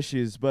has its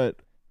issues, but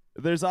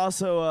there's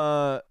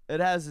also it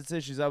has its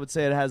issues. I would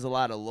say it has a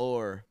lot of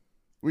lore.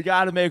 We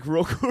gotta make the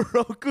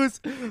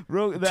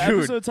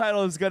episode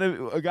title is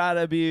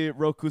gotta be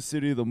Roku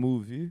City the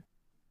movie.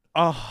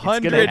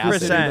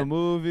 100%. The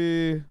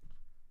movie.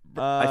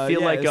 I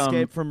feel like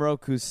Escape from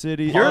Roku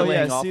City. You're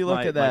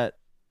Look at that.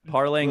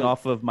 Parlaying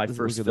off of my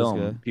first look at this guy.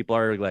 film, people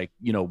are like,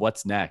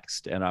 what's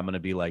next? And I'm gonna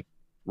be like,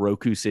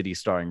 Roku City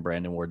starring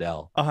Brandon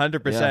Wardell.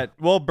 100%.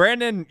 Well,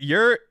 Brandon,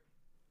 you're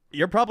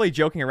probably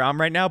joking around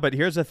right now, but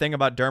here's the thing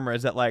about Dermer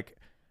is that like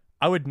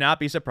I would not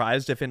be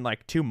surprised if in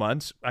like 2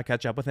 month I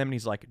catch up with him and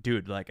he's like,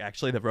 dude, like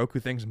actually the Roku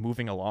thing's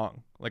moving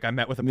along. Like I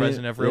met with the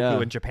president of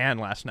Roku in Japan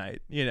last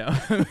night, Me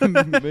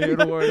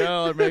and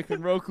Wardell are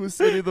making Roku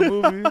City the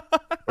movie.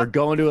 We're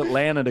going to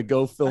Atlanta to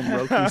go film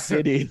Roku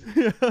City.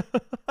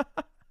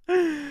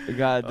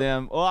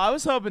 Goddamn. Well, I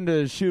was hoping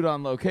to shoot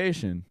on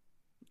location.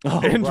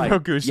 In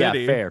Roku City.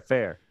 Yeah,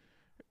 fair.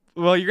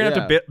 Well, you're going to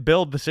have to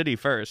build the city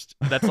first.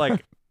 That's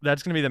like,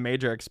 that's going to be the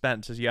major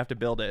expense is you have to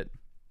build it.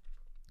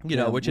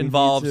 Which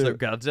involves the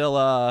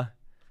Godzilla.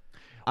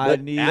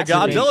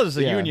 Godzilla is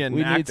a union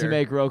We actor. need to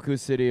make Roku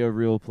City a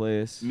real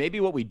place. Maybe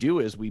what we do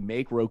is we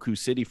make Roku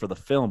City for the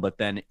film, but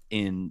then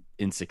in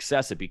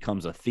success, it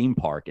becomes a theme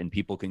park and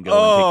people can go and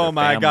take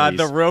their my God, the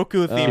families.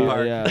 Roku theme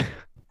park. Yeah.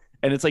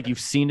 And it's like you've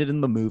seen it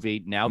in the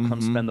movie. Now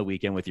come spend the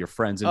weekend with your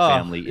friends and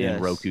family in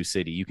Roku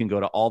City. You can go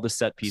to all the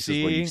set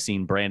pieces where you've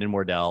seen Brandon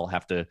Wardell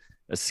have to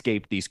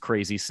escape these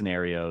crazy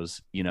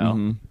scenarios,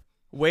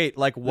 Wait,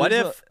 like what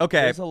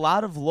There's a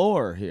lot of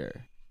lore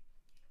here.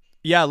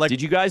 Yeah, like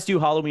did you guys do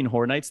Halloween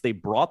Horror Nights? They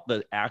brought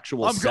the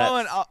actual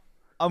set.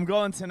 I'm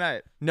going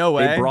tonight. No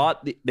way.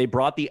 They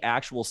brought the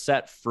actual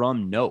set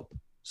from Nope.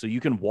 So you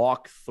can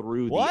walk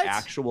through the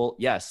actual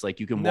like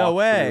you can walk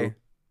through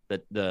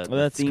the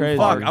that's theme crazy.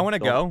 park. Fuck, I want to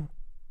go.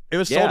 It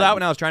was sold out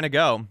when I was trying to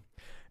go.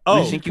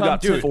 I think you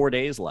got 4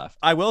 days left.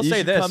 I will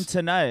say this. Come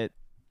tonight.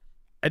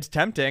 It's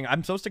tempting.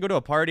 I'm supposed to go to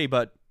a party,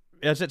 but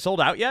is it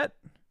sold out yet?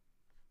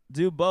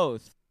 Do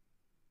both.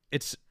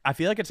 I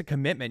feel like it's a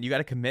commitment. You got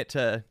to commit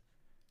to.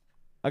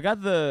 I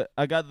got the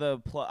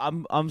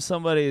I'm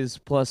somebody's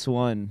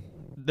 +1.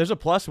 There's a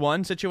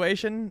 +1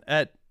 situation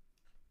at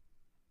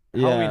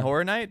Halloween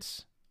Horror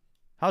Nights.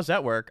 How's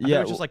that work? I thought it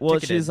was just like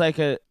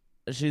ticketed.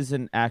 She's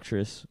an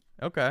actress.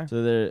 Okay.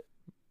 So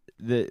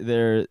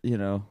they're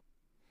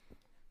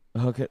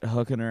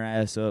hooking her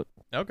ass up.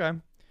 Okay.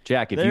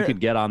 Jack, if you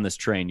could get on this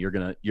train, you're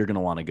gonna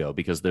want to go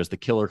because there's the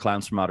Killer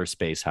Clowns from Outer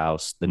Space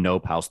house, the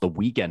Nope house, the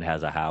Weekend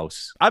has a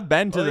house. I've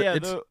been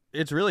to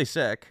it's really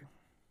sick.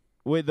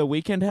 Wait, the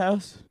Weekend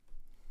house?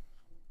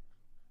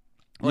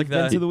 Like You've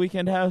been to the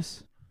Weekend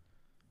house?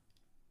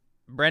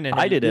 Brandon,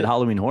 I did at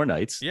Halloween Horror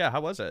Nights. Yeah,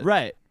 how was it?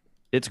 Right.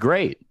 It's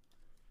great.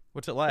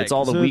 What's it like? It's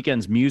all the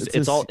Weekend's music.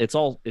 It's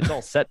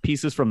all set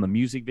pieces from the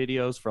music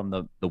videos, from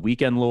the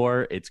Weekend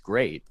lore. It's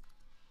great.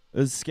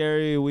 It's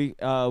scary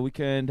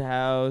Weekend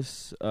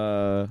house.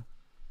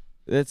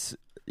 It's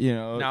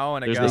Now I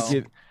want to There's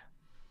go.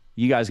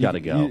 You guys got to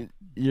go.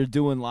 You're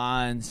doing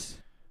lines.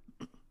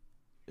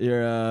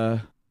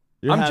 I'm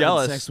I'm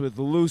jealous. Sex with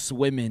loose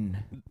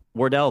women.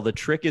 Wardell, the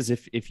trick is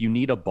if you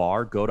need a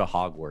bar, go to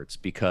Hogwarts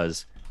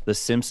because the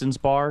Simpsons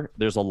bar,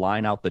 there's a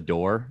line out the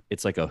door.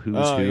 It's like a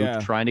who's who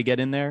trying to get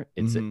in there.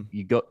 It's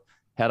you go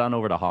head on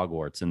over to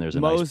Hogwarts and there's a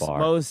nice bar.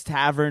 Moe's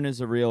Tavern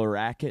is a real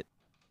racket.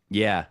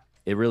 Yeah,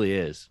 it really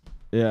is.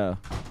 Yeah.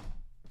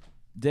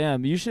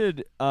 Damn, you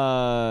should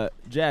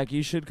Jack,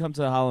 you should come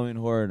to Halloween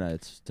Horror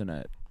Nights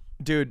tonight.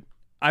 Dude,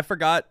 I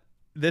forgot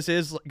this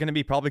is going to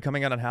be probably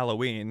coming out on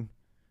Halloween.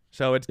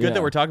 So it's good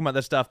that we're talking about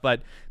this stuff,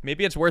 but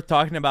maybe it's worth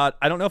talking about.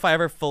 I don't know if I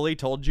ever fully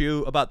told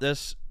you about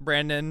this,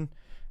 Brandon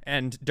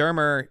and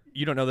Dermer.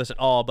 You don't know this at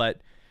all,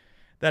 but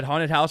that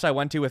haunted house I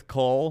went to with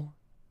Cole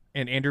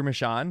and Andrew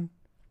Michon.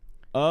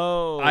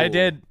 Oh, I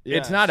did.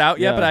 Yes. It's not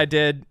out yet, but I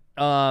did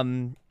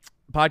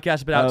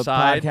podcast but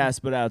outside.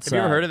 Podcast but outside.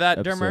 Have you ever heard of that,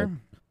 episode.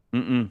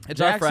 Dermer?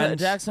 It's our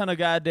friends. Jack's on a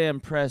goddamn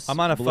press.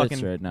 I'm on a blitz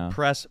fucking right now.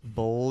 press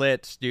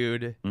blitz,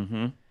 dude.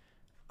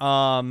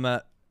 Mm-hmm.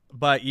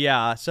 But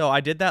yeah, so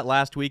I did that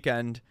last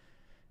weekend,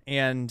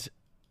 and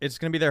it's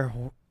gonna be their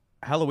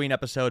Halloween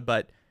episode.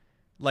 But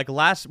like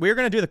we were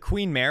gonna do the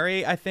Queen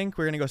Mary. I think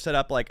we're gonna go set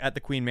up like at the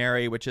Queen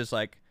Mary, which is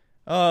like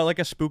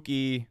a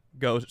spooky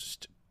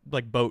ghost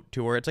like boat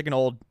tour. It's like an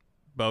old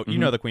boat. You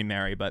know the Queen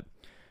Mary, but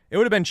it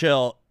would have been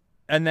chill.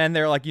 And then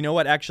they're like, you know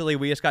what? Actually,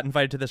 we just got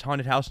invited to this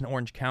haunted house in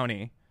Orange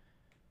County,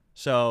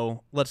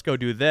 so let's go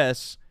do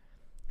this.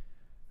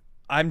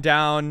 I'm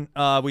down.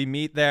 We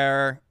meet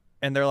there,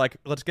 and they're like,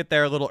 let's get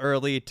there a little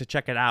early to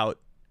check it out.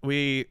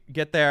 We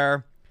get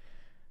there.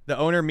 The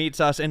owner meets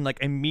us and like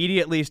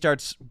immediately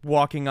starts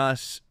walking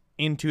us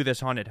into this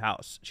haunted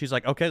house. She's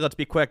like, okay, let's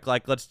be quick.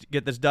 Like, let's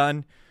get this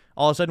done.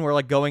 All of a sudden, we're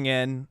like going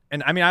in.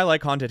 And I mean, I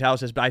like haunted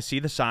houses, but I see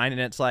the sign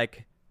and it's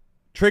like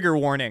trigger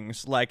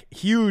warnings, like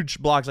huge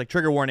blocks, like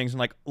trigger warnings and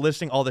like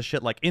listing all this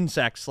shit, like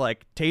insects,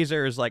 like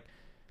tasers, like,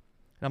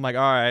 and I'm like,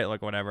 all right,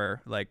 like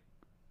whatever, like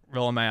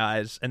rolling my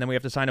eyes. And then we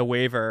have to sign a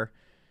waiver.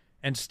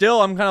 And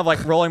still, I'm kind of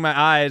like rolling my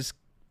eyes.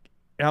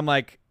 And I'm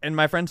like, and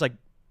my friend's like,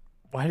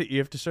 why do you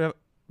have to sort of,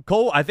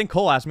 I think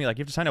Cole asked me, like,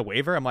 you have to sign a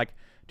waiver? I'm like,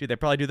 dude, they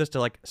probably do this to,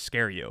 like,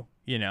 scare you,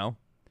 you know?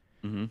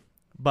 Mm-hmm.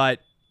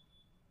 But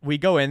we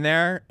go in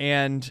there,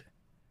 and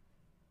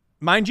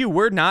mind you,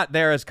 we're not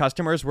there as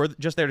customers. We're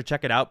just there to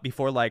check it out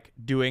before, like,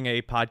 doing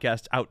a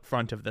podcast out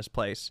front of this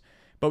place.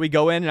 But we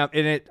go in,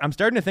 and I'm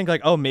starting to think,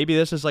 like, oh, maybe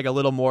this is, like, a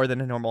little more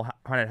than a normal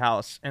haunted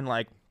house. And,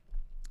 like,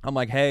 I'm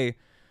like, hey,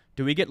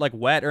 do we get like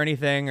wet or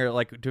anything, or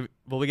like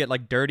will we get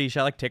like dirty?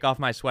 Should I like take off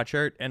my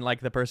sweatshirt? And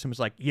like the person was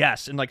like,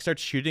 yes, and like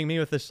starts shooting me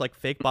with this like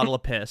fake bottle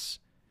of piss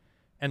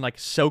and like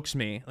soaks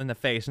me in the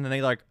face. And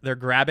then they're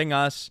grabbing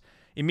us.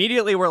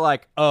 Immediately we're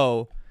like,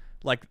 oh,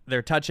 like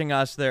they're touching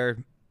us.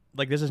 They're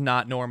like, this is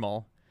not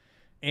normal.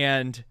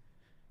 And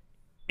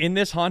in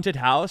this haunted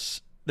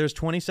house, there's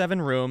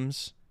 27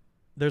 rooms.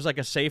 There's like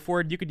a safe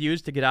word you could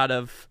use to get out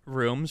of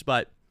rooms,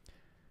 but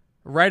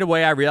right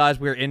away I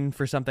realized we were in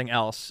for something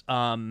else.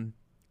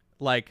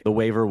 Like the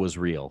waiver was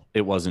real.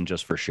 It wasn't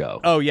just for show.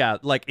 Oh yeah,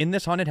 like in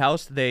this haunted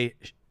house, they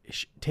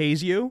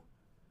tase you,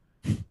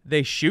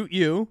 they shoot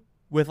you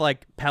with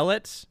like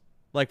pellets,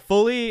 like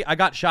fully. I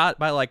got shot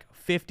by like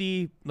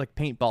 50 like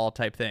paintball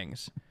type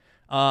things.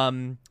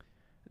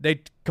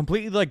 They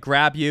completely like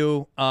grab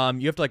you.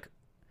 You have to like.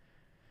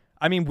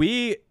 I mean,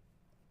 we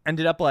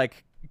ended up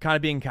like kind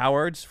of being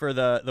cowards for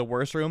the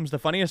worst rooms. The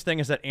funniest thing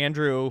is that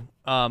Andrew,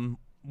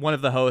 one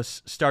of the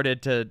hosts,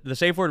 the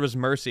safe word was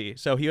mercy,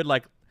 so he would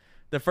like.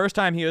 The first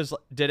time he was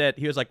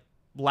like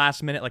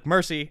last minute, like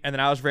mercy. And then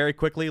I was very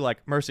quickly like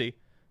mercy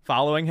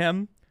following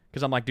him.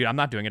 Cause I'm like, dude, I'm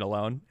not doing it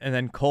alone. And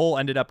then Cole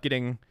ended up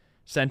getting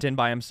sent in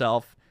by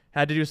himself,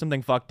 had to do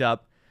something fucked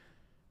up.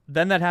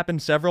 Then that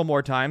happened several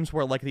more times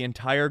where like the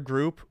entire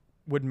group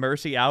would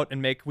mercy out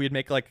and we'd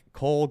make like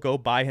Cole go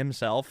by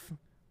himself,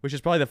 which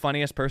is probably the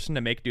funniest person to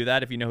make do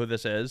that if you know who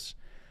this is.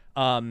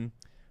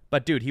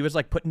 But dude, he was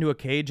like put into a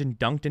cage and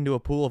dunked into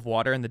a pool of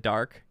water in the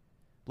dark.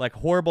 Like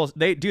horrible.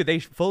 They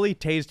fully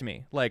tased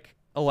me, like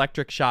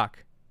electric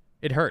shock.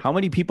 It hurt. How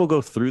many people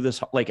go through this?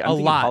 Like I'm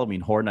thinking lot.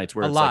 Halloween Horror Nights,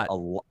 where it's like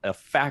a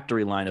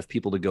factory line of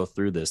people to go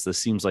through this. This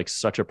seems like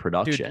such a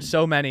production. Dude,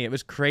 so many. It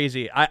was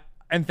crazy.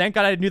 And thank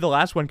God I knew the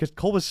last one because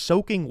Cole was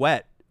soaking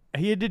wet.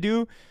 He had to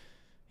do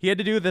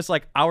this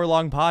like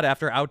hour-long pod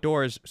after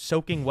outdoors,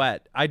 soaking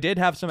wet. I did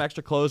have some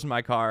extra clothes in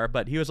my car,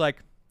 but he was like,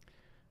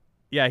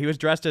 yeah, he was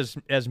dressed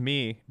as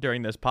me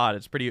during this pod.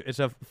 It's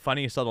a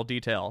funny subtle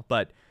detail,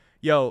 but.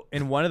 Yo,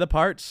 in one of the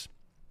parts,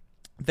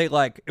 it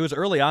was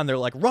early on, they're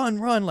like, run,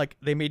 like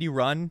they made you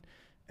run,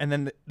 and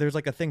then there's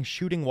like a thing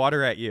shooting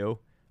water at you.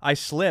 I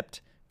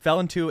slipped, fell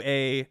into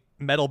a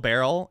metal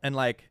barrel, and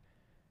like,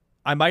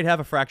 I might have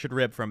a fractured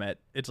rib from it.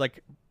 It's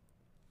like,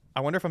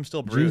 I wonder if I'm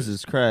still bruised.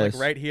 Jesus Christ.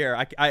 Like right here.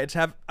 I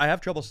have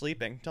trouble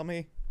sleeping. Tell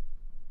me.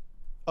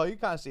 Oh, you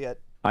kind of see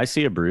it. I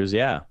see a bruise,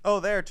 yeah.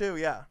 Oh, there too,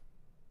 yeah.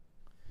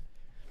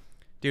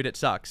 Dude, it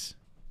sucks.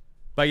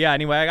 But yeah,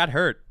 anyway, I got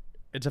hurt.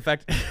 It's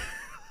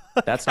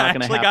That's not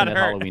going to happen at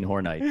Halloween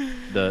Horror Night.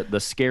 The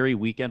scary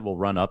weekend will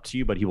run up to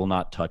you, but he will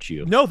not touch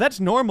you. No, that's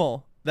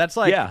normal. That's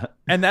like, yeah.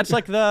 And that's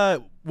like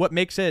what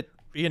makes it,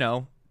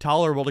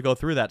 tolerable to go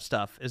through that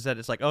stuff is that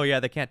it's like, oh yeah,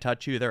 they can't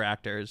touch you. They're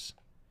actors.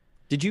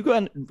 Did you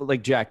go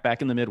like Jack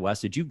back in the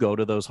Midwest? Did you go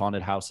to those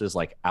haunted houses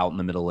like out in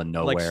the middle of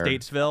nowhere? Like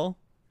Statesville?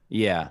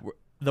 Yeah.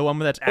 The one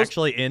that's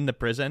actually in the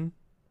prison?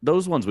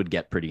 Those ones would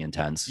get pretty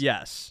intense.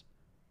 Yes.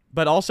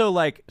 But also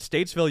like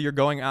Statesville, you're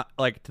going out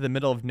like to the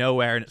middle of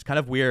nowhere and it's kind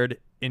of weird.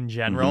 In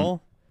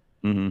general,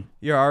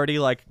 You're already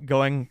like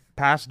going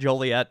past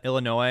Joliet,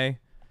 Illinois,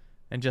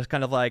 and just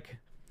kind of like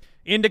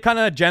into kind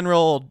of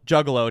general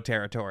Juggalo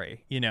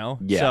territory, Yeah.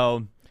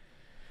 So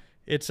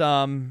it's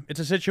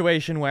a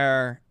situation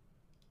where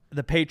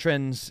the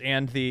patrons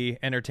and the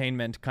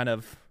entertainment kind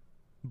of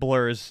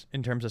blurs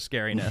in terms of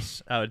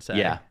scariness. I would say.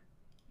 Yeah,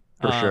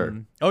 for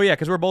sure. Oh yeah,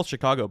 because we're both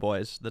Chicago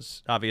boys.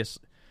 That's obvious.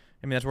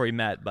 I mean, that's where we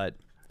met, but.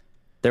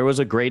 There was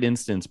a great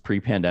instance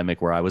pre-pandemic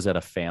where I was at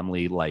a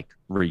family like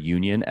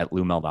reunion at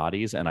Lou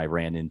Maldotti's and I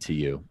ran into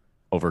you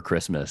over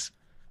Christmas.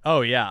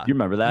 Oh yeah. You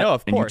remember that? No,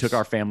 of course. And you took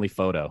our family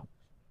photo.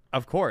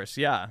 Of course,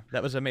 yeah,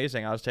 that was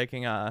amazing. I was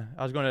going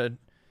to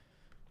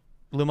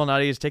Lou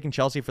Malnati is taking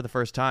Chelsea for the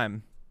first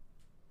time.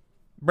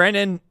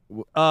 Brandon,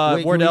 Wait,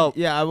 can Wardell.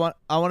 I want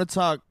to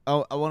talk.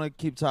 I want to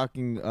keep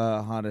talking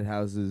haunted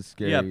houses,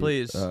 scary, Yeah,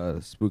 please.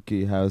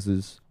 spooky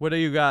houses. What do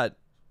you got?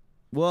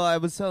 Well, I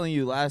was telling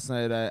you last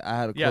night I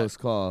had a close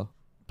call.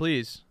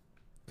 Please.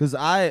 Because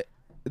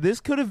this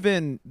could have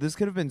been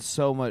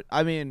so much.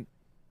 I mean,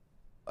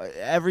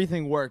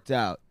 everything worked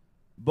out,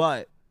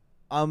 but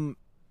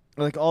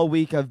like all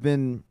week I've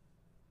been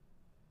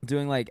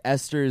doing like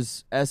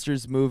Esther's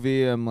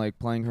movie. I'm like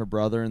playing her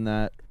brother in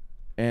that,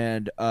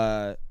 and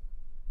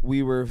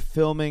we were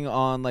filming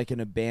on like an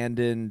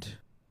abandoned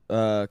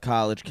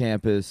college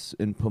campus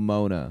in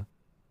Pomona.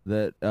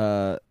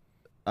 That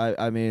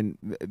I mean,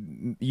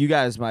 you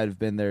guys might have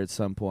been there at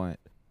some point.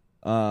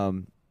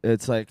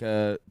 It's like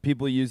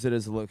people use it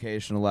as a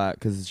location a lot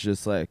because it's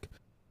just like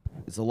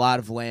it's a lot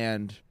of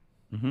land,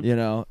 you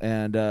know,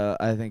 and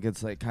I think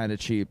it's like kind of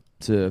cheap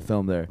to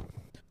film there.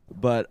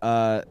 But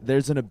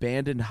there's an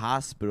abandoned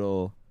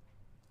hospital,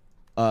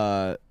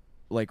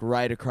 like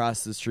right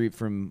across the street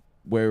from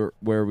where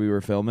we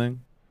were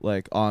filming,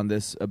 like on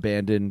this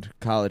abandoned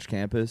college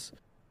campus.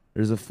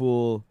 There's a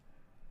full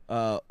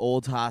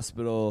old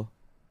hospital,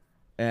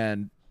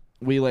 and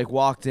we like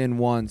walked in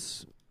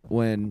once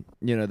when,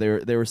 you know,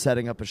 they were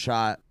setting up a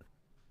shot,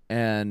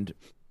 and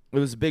it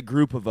was a big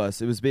group of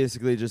us. It was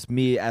basically just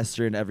me,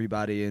 Esther, and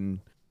everybody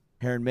in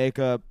hair and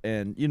makeup,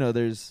 and you know,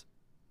 there's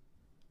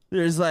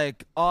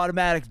like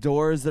automatic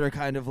doors that are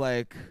kind of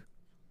like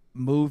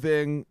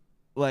moving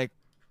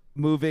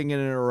in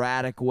an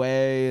erratic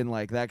way and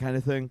like that kind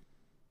of thing.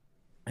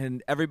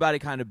 And everybody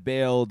kind of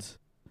bailed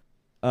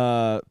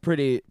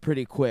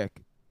pretty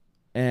quick.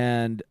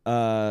 And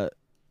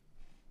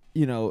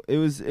you know, it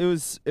was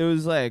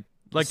like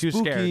too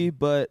spooky, scared.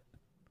 but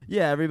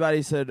yeah,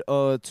 everybody said,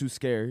 "Oh, too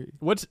scary."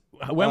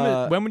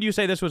 When would you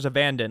say this was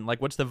abandoned?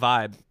 Like, what's the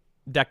vibe?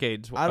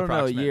 Decades? I don't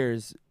know,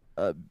 years.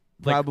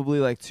 Probably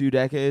like 2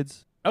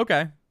 decades.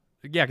 Okay,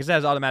 yeah, because it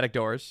has automatic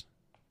doors.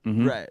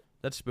 Right.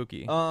 That's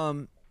spooky.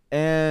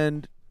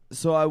 And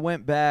so I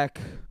went back,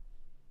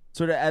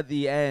 sort of at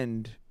the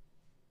end.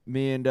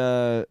 Me and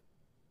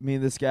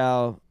this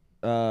gal,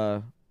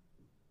 who's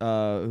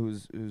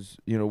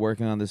you know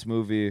working on this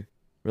movie.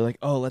 We're like,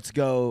 oh, let's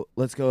go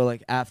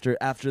like after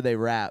they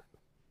wrap,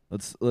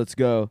 let's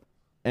go.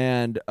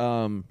 And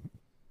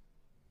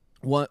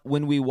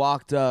when we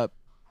walked up,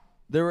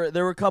 there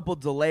were a couple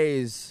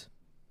delays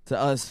to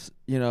us,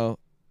 you know,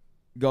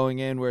 going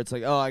in where it's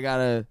like, oh, I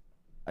gotta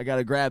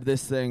grab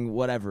this thing,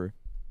 whatever.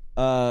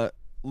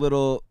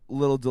 Little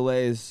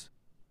delays,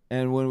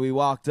 and when we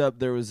walked up,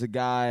 there was a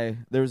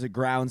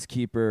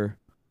groundskeeper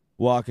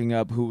walking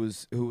up who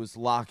was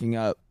locking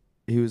up.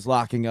 He was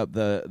locking up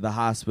the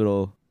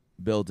hospital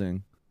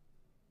building,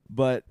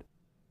 but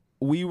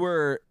we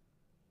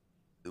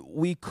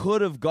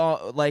could have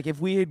gone, like, if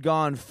we had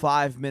gone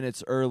 5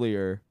 minutes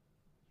earlier,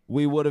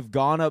 we would have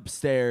gone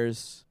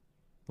upstairs,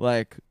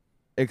 like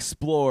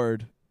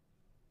explored,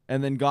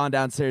 and then gone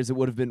downstairs.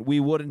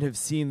 We wouldn't have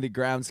seen the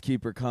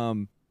groundskeeper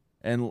come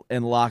and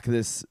lock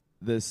this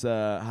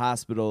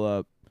hospital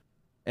up,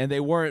 and they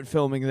weren't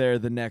filming there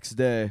the next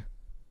day.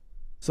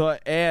 So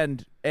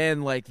and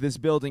like this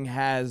building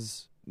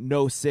has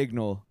no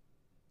signal,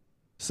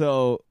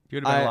 so you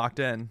would have been locked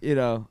in. You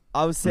know,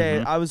 I was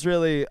saying I was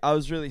really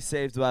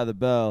saved by the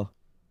bell,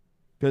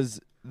 because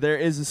there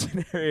is a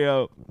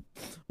scenario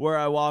where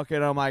I walk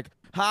in, I'm like,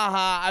 ha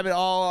ha, I mean,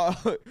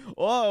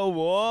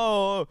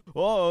 oh,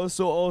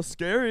 so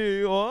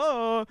scary,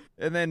 oh,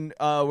 and then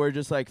we're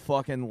just like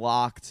fucking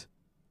locked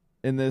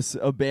in this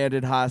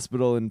abandoned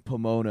hospital in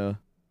Pomona.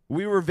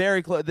 We were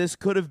very close. This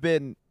could have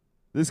been.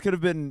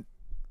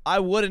 I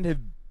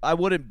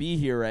wouldn't be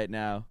here right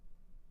now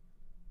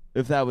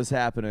if that was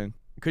happening.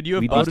 Could you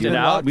have busted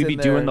out? We'd be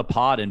doing the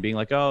pod and being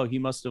like, oh, he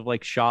must have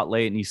like shot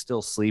late and he's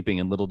still sleeping,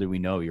 and little do we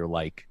know you're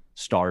like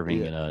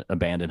starving in an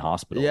abandoned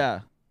hospital.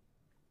 Yeah,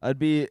 I'd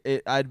be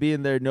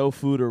in there, no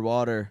food or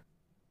water,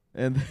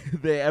 and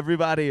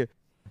everybody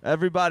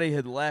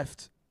had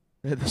left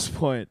at this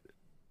point.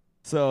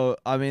 So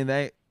I mean,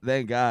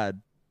 thank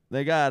God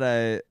that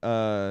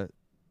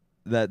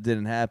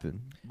didn't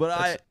happen.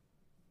 But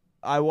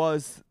I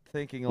was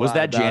thinking a lot was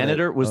that about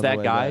janitor? it Was on the that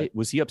way guy? back.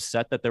 Was he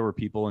upset that there were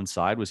people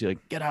inside? Was he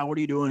like, get out? What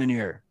are you doing in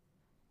here?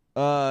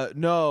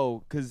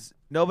 No, because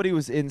nobody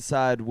was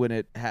inside when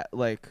it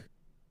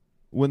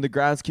when the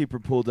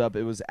groundskeeper pulled up.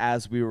 It was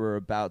as we were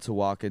about to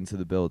walk into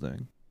the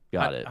building.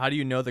 Got it. How do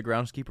you know the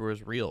groundskeeper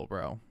was real,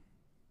 bro?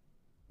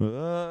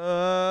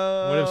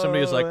 What if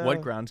somebody was like,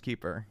 what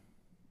groundskeeper?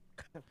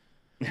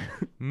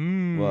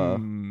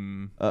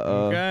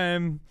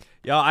 Okay.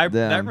 Yeah,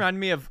 that reminded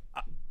me of.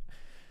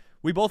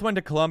 We both went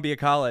to Columbia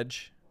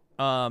College.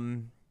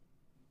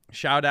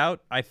 Shout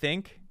out, I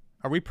think.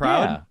 Are we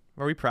proud? Yeah.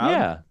 Are we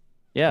proud?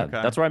 Yeah. Okay.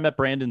 That's where I met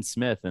Brandon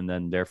Smith, and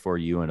then therefore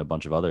you and a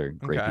bunch of other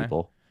great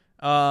people.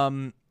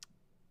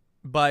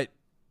 But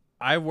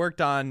I worked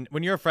on,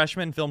 when you're a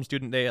freshman film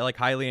student, they like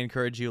highly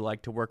encourage you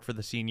like to work for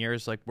the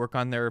seniors, like work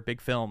on their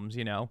big films,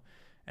 you know.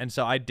 And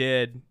so I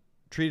did,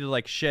 treated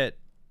like shit.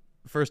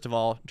 First of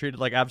all, treated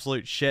like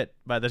absolute shit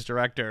by this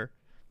director,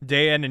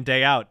 day in and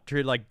day out,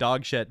 treated like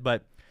dog shit.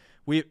 But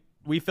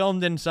we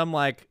filmed in some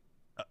like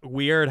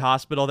weird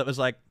hospital that was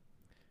like,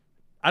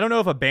 I don't know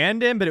if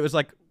abandoned, but it was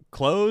like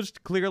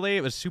closed. Clearly,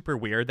 it was super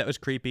weird. That was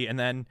creepy. And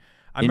then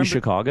I remember,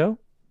 Chicago.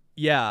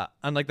 yeah,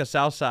 on like the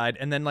south side.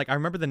 And then like I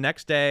remember the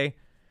next day,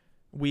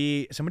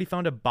 somebody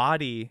found a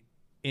body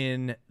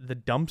in the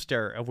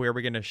dumpster of where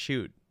we're gonna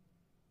shoot.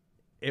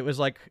 It was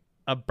like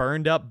a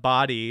burned up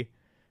body,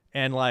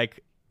 and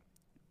like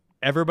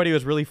everybody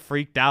was really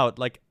freaked out.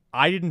 Like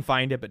I didn't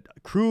find it, but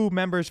crew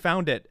members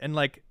found it, and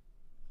like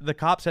the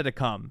cops had to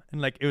come,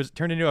 and like it was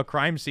turned into a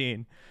crime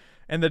scene.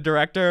 And the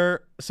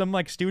director, some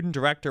like student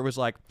director, was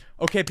like,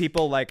 "Okay,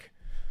 people, like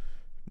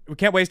we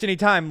can't waste any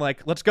time.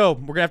 Like let's go.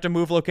 We're gonna have to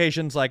move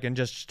locations, like, and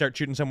just start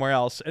shooting somewhere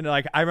else." And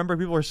like I remember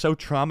people were so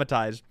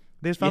traumatized.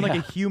 They just found like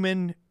a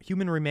human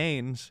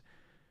remains,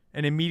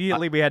 and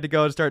immediately we had to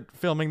go and start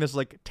filming this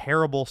like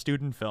terrible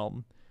student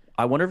film.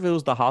 I wonder if it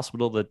was the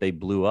hospital that they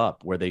blew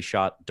up where they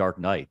shot Dark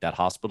Knight, that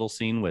hospital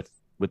scene with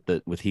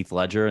Heath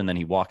Ledger, and then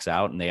he walks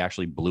out and they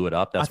actually blew it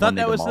up. That's when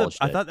they demolished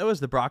it. I thought that was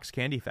the Bronx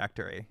Candy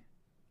Factory.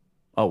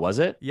 Oh, was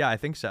it? Yeah, I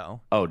think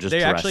so. Oh, just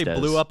they actually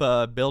blew up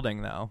a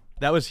building though.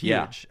 That was huge.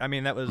 Yeah. I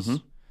mean, that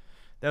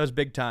was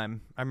big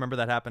time. I remember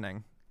that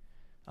happening.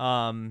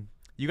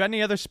 You got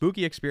any other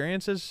spooky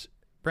experiences,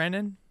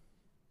 Brandon?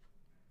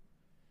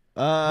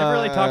 Never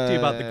really talked to you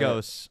about the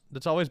ghosts.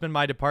 That's always been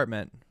my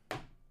department.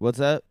 What's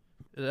that?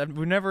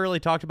 We've never really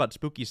talked about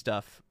spooky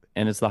stuff.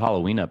 And it's the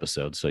Halloween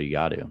episode, so you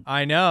got to.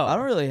 I know. I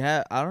don't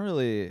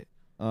really.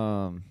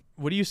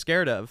 What are you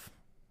scared of?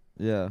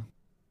 Yeah.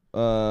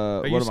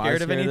 Are you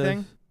scared of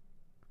anything?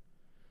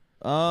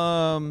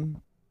 I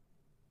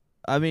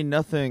mean,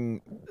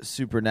 nothing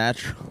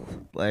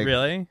supernatural. Like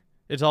really?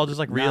 It's all just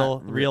like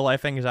real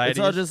life anxieties. It's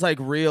all just like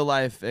real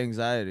life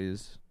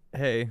anxieties.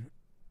 Hey,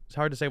 it's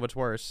hard to say what's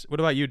worse. What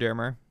about you,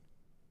 Dermer?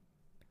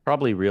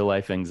 Probably real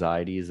life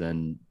anxieties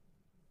and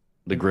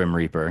the Grim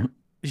Reaper.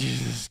 You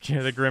just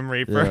scared the Grim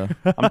Reaper.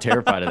 Yeah. I'm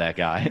terrified of that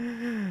guy.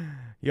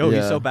 Yo,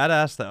 he's so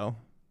badass though.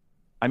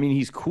 I mean,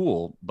 he's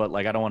cool, but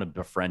like I don't want to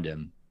befriend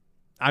him.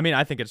 I mean,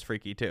 I think it's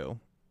freaky too.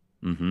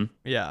 Mm-hmm.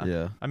 Yeah.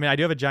 Yeah. I mean, I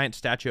do have a giant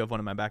statue of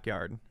one in my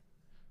backyard,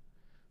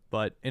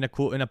 but in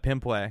a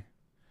pimp way.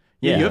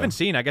 Yeah. You haven't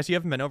seen. I guess you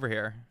haven't been over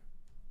here.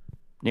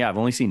 Yeah, I've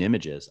only seen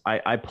images.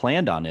 I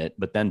planned on it,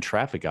 but then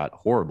traffic got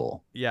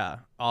horrible. Yeah,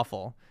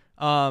 awful.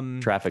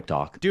 Traffic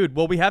talk. Dude,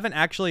 well, I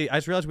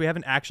just realized we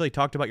haven't actually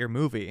talked about your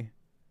movie.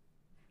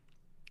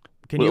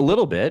 A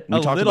little bit.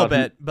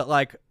 But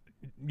like,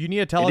 you need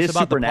to tell us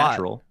about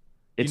supernatural. the plot.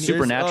 It's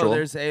supernatural.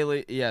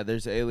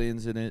 There's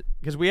aliens in it.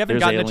 Because we haven't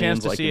gotten a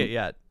chance to see it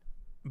yet.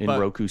 In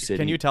Roku City.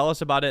 Can you tell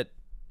us about it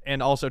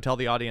and also tell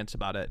the audience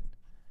about it?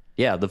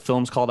 Yeah, the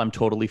film's called I'm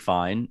Totally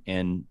Fine,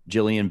 and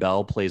Jillian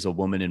Bell plays a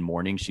woman in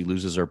mourning. She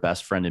loses her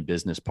best friend and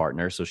business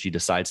partner, so she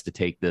decides to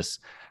take this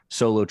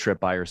solo trip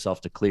by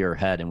herself to clear her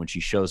head. And when she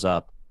shows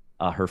up,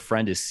 her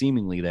friend is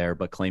seemingly there,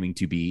 but claiming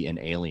to be an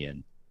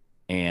alien.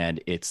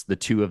 And it's the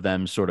two of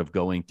them sort of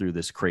going through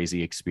this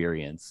crazy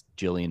experience,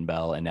 Jillian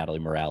Bell and Natalie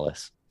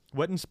Morales.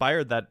 What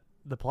inspired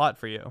the plot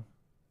for you?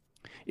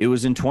 It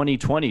was in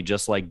 2020,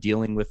 just like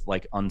dealing with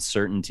like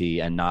uncertainty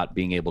and not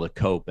being able to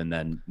cope. And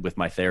then with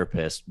my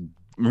therapist,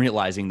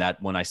 realizing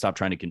that when I stop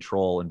trying to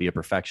control and be a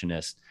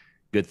perfectionist,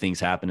 good things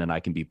happen and I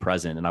can be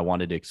present. And I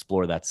wanted to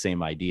explore that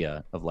same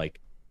idea of like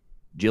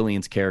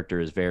Jillian's character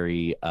is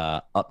very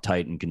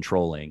uptight and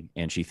controlling,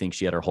 and she thinks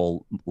she had her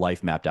whole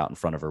life mapped out in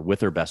front of her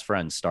with her best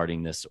friend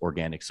starting this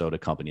organic soda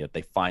company that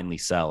they finally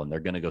sell, and they're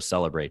going to go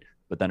celebrate.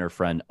 But then her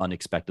friend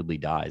unexpectedly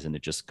dies, and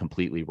it just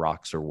completely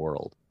rocks her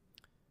world.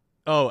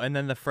 Oh, and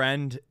then the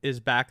friend is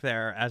back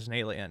there as an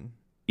alien.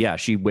 Yeah,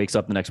 she wakes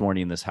up the next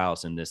morning in this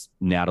house, and this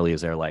Natalie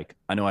is there like,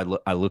 I know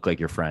I look like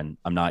your friend.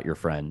 I'm not your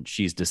friend.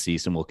 She's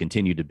deceased and will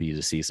continue to be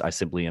deceased. I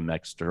simply am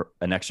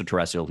an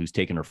extraterrestrial who's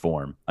taken her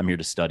form. I'm here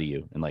to study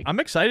you. And like, I'm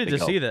excited to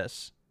see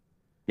this.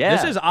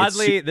 Yeah.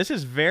 This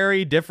is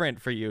very different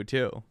for you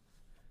too.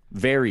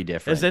 Very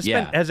different.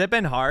 Has it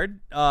been hard?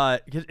 'Cause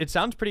it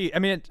sounds pretty, I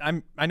mean,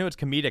 I know it's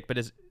comedic, but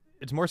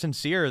it's more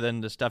sincere than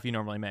the stuff you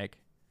normally make.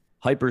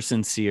 Hyper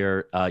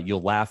sincere.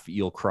 You'll laugh,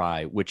 you'll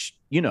cry, which,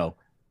 you know,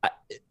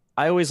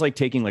 I always like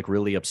taking like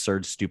really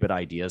absurd, stupid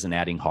ideas and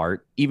adding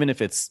heart, even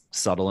if it's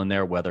subtle in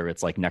there, whether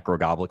it's like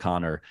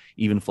Necrogoblicon or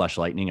even Flesh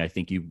Lightning. I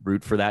think you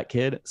root for that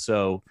kid.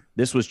 So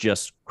this was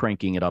just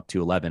cranking it up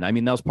to 11. I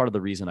mean, that was part of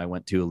the reason I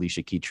went to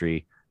Alicia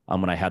Keytree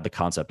when I had the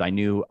concept. I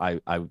knew I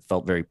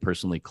felt very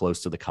personally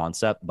close to the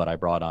concept, but I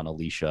brought on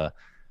Alicia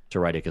to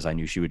write it because I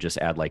knew she would just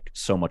add like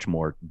so much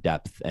more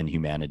depth and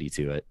humanity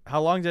to it.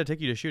 How long did it take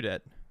you to shoot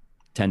it?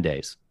 10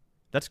 days.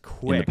 That's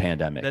quick. In the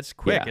pandemic. That's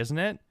quick, isn't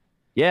it?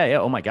 Yeah.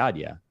 Oh my God.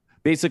 Yeah.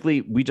 Basically,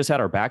 we just had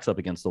our backs up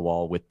against the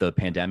wall with the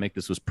pandemic.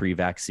 This was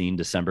pre-vaccine,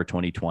 December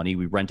 2020.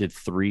 We rented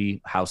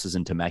 3 houses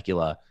in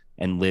Temecula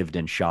and lived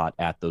and shot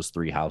at those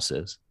 3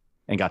 houses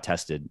and got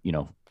tested,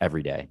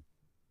 every day.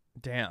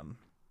 Damn.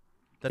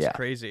 That's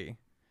crazy.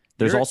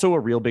 There's also a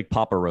real big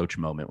Papa Roach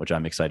moment, which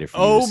I'm excited for.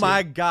 Oh you to see.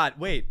 my God!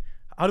 Wait,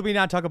 how do we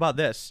not talk about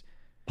this?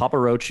 Papa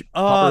Roach.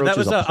 Oh, Papa Roach that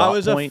was is a I plot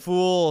was point. a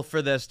fool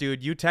for this,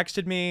 dude. You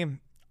texted me.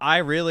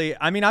 I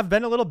mean, I've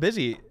been a little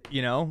busy,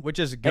 which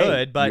is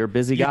good. But you're a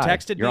busy you guy.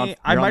 texted You're me. on-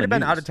 I you're on might the have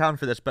been out news. of town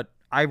for this, but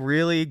I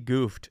really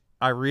goofed.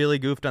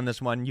 On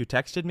this one. You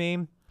texted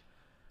me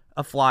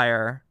a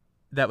flyer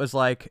that was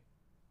like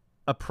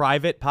a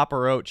private Papa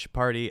Roach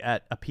party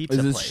at a pizza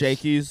Is this place.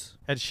 Shakey's?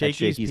 At At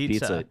Shakey's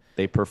Pizza.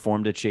 They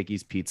performed at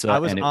Shakey's Pizza. I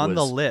was and it on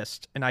the was,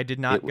 list, and I did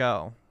not it-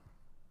 go.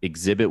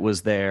 Exhibit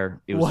was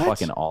there. It was What?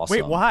 fucking awesome.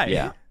 Wait, why?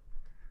 Yeah,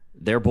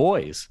 they're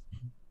boys.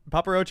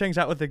 Papa Roach hangs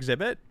out with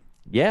Exhibit?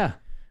 Yeah.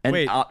 And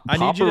Wait, I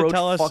need you to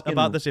tell us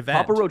about this event.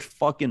 Papa Roach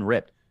fucking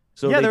ripped.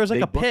 So Yeah, they- there was like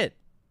they a pit.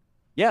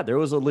 Yeah, there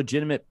was a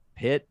legitimate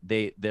pit.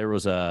 There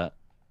was a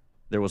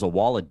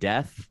wall of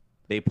death.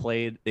 They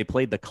played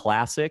the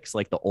classics,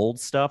 like the old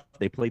stuff.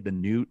 They played the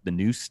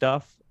new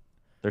stuff.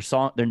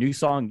 Their new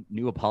song,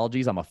 New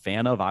Apologies, I'm a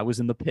fan of. I was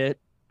in the pit.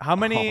 How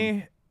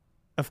many?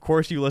 Of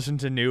course, you listen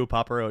to new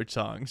Papa Roach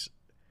songs.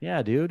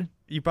 Yeah, dude.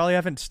 You probably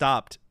haven't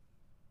stopped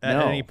at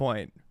No. any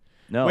point.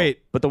 No. Wait,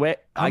 but the way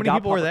How I many got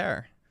people were Papa-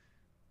 there?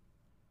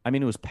 I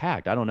mean, it was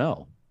packed. I don't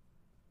know.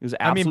 It was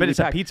I mean, absolutely but it's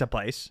packed. a pizza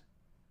place.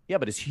 Yeah,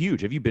 but it's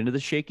huge. Have you been to the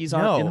Shakey's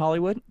No. in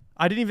Hollywood?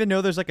 I didn't even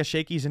know there's like a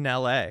Shakey's in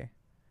L.A.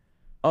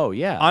 Oh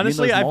yeah.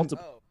 Honestly, I mean, I've- there's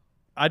multiple-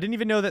 I didn't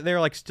even know that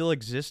they're like still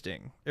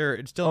existing or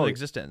it's still Oh, in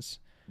existence.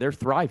 they're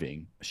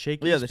thriving.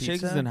 Shakey's Yeah, the Pizza.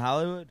 Shakey's in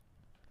Hollywood.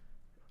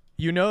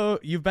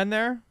 You've been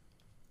there.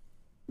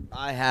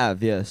 I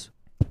have, yes.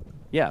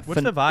 Yeah.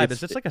 What's the vibe? Is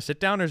this like a sit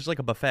down or is it like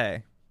a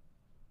buffet?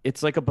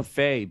 It's like a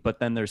buffet, but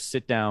then there's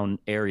sit down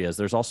areas.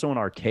 There's also an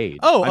arcade.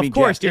 Oh, I of mean,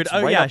 course, Jack, dude. it's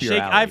Oh right yeah, up your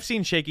alley. I've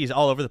seen Shakey's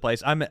all over the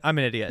place. I'm an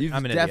idiot. You've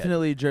I'm an idiot.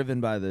 definitely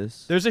driven by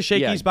this. There's a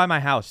Shakey's Yeah. by my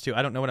house too.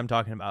 I don't know what I'm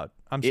talking about.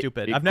 I'm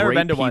stupid. It- I've never great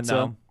been to one pizza.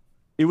 though.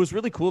 It was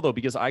really cool though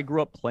because I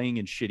grew up playing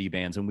in shitty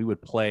bands and we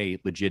would play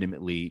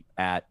legitimately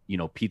at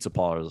pizza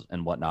parlors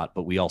and whatnot,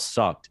 but we all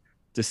sucked.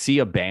 To see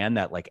a band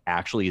that like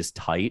actually is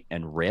tight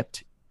and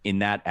ripped in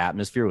that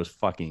atmosphere was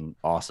fucking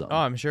awesome. Oh,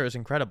 I'm sure it's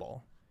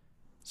incredible.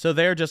 So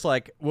they're just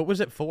like, what was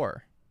it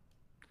for?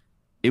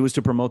 It was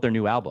to promote their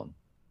new album.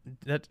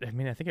 I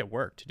think it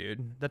worked,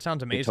 dude. That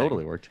sounds It amazing.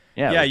 totally worked.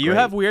 Yeah, it Yeah, was you great.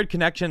 have weird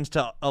connections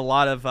to a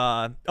lot of.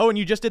 Oh, and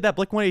you just did that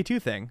Blink 182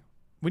 thing.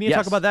 We need to talk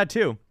Yes. about that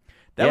too.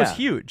 That was Yeah.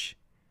 huge.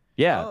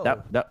 Yeah,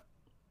 Oh. that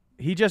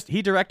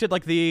He directed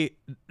like the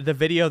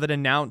video that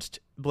announced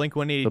Blink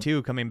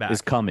 182 coming back.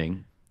 is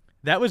coming.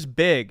 That was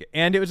big,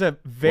 and it was a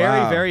very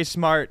Wow. very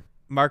smart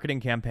marketing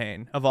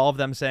campaign of all of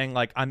them saying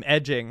like, I'm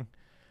edging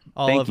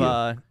all Thank of you.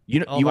 all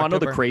You of want to know the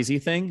October. crazy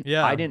thing?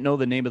 Yeah. I didn't know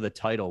the name of the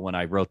title when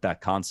I wrote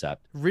that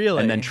concept.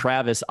 Really? And then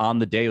Travis on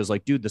the day was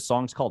like, dude, the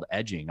song's called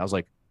Edging. I was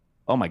like,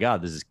 oh my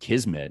God, this is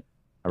Kismet.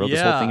 I wrote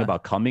this whole thing Yeah.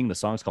 about coming. The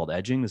song's called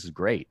Edging. This is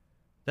great.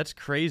 That's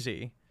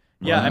crazy.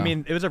 Yeah, I Wow.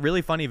 mean, it was a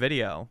really funny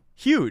video.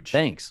 Huge.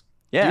 Thanks.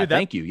 Yeah, Dude, that-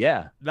 thank you.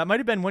 Yeah. That might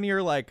have been one of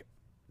your like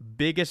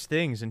biggest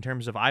things in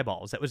terms of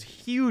eyeballs. That was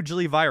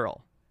hugely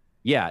viral.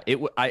 Yeah,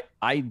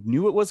 I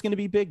knew it was going to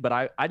be big, but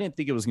I didn't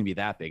think it was going to be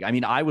that big. I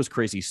mean, I was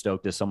crazy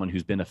stoked as someone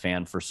who's been a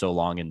fan for so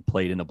long and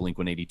played in a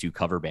Blink-182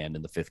 cover band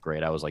in the 5th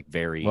grade. I was like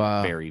very,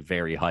 Wow. very,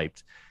 very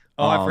hyped.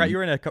 Oh, I forgot you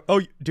were in a. Oh,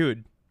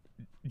 dude,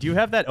 do you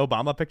have that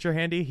Obama picture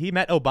handy? He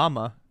met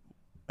Obama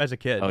as a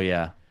kid. Oh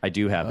yeah, I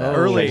do have that.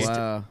 Early.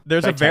 Wow.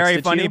 There's Should a I very text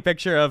it to funny you?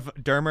 picture of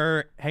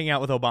Dermer hanging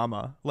out with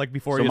Obama, like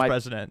before So he was my-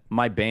 president.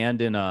 My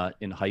band in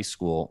high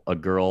school, a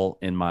girl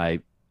in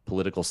my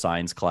political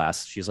science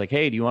class, she's like,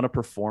 "Hey, do you want to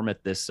perform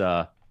at this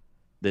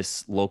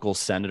local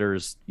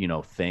senator's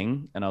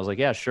thing?" And I was like,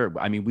 "Yeah, sure."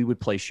 I mean, we would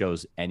play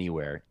shows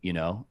anywhere,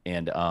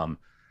 and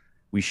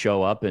we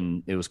show up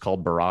and it was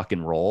called Barack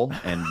and Roll,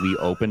 and we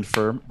opened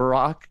for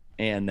Barack,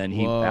 and then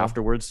he Whoa.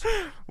 afterwards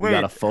we Wait,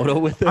 got a photo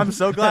with him. I'm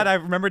so glad I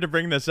remembered to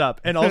bring this up.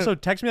 And also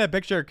text me that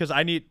picture because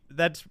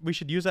we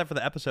should use that for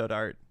the episode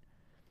art.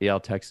 Yeah, I'll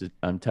text it.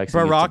 I'm texting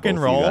Barack it to and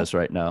both of you Roll? guys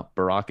right now.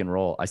 Barack and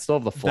Roll. I still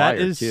have the flyer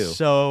That is too.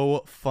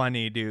 so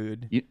funny,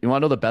 dude. You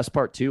want to know the best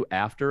part too?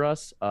 After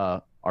us,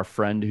 our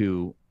friend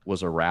who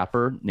was a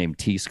rapper named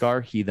T Scar,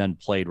 he then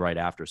played right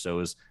after. So it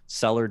was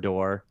Cellar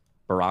Door,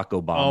 Barack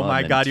Obama. Oh my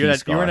and then God, you were in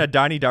T-Scar. a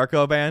Donnie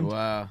Darko band.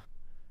 Wow.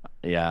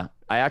 Yeah,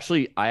 I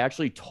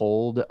actually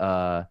told.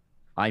 I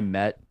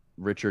met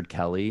Richard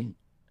Kelly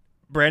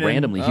Brandon.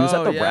 randomly. He was at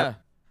Oh, the yeah. rap.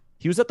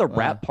 He was at the Wow.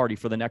 rap party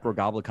for the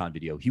Necrogoblicon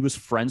video. He was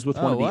friends with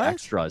one Oh, of the what?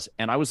 extras,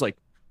 and I was like,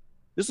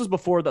 this was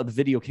before the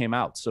video came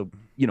out. So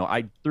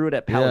I threw it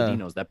at Yeah.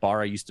 Palladino's, that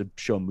bar I used to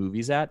show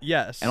movies at.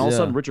 Yes. And all of a Yeah.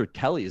 sudden, Richard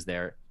Kelly is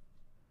there,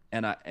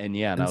 and I was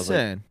like,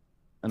 Insane.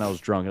 and I was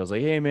drunk. I was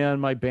like, "Hey, man,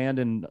 my band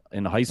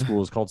in high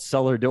school is called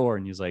Cellar Door,"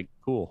 and he's like,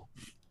 "Cool."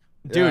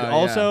 Dude, Yeah, yeah.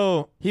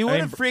 also He I would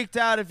mean, have freaked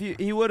out if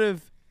he would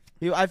have.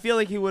 I feel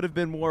like he would have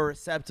been more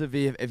receptive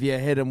if you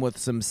hit him with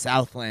some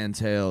Southland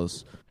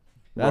tales.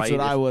 That's Right.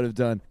 what I would have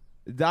done.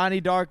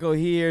 Donnie Darko,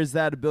 he hears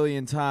that a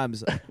billion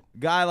times.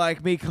 Guy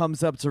like me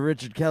comes up to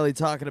Richard Kelly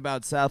talking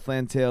about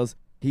Southland tales.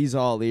 He's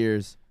all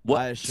ears.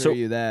 I assure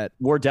you that.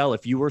 Wardell,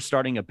 if you were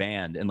starting a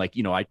band and like,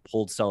 I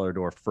pulled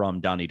Cellador from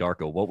Donnie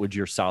Darko, what would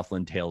your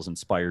Southland Tales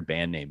inspired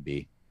band name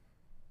be?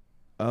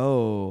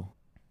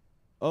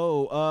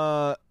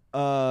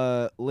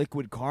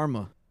 Liquid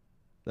Karma.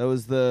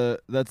 That's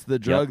the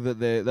drug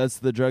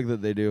that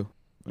they do.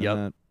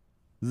 Yep.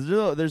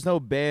 There's no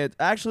band.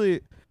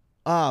 Actually,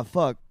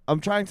 fuck. I'm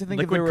trying to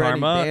think if there Liquid were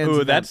any Karma. bands.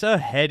 Ooh, in that's a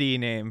heady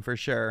name for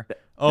sure.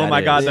 Oh That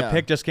my god, is. the Yeah.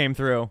 pick just came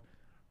through.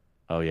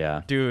 Oh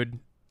yeah. Dude.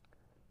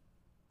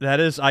 That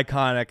is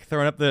iconic.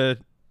 Throwing up the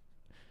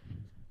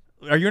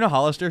Are you in a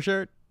Hollister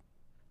shirt?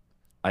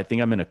 I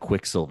think I'm in a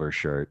Quicksilver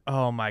shirt.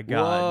 Oh my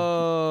god.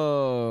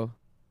 Whoa.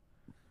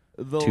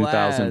 The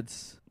 2000.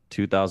 lads.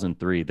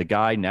 2003. The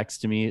guy next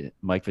to me,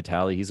 Mike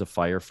Vitale, he's a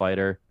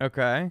firefighter.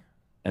 Okay.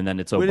 And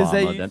then it's Wait,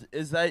 Obama.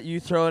 is that you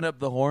throwing up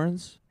the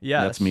horns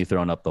Yes. That's me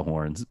throwing up the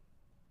horns.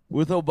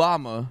 with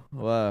Obama?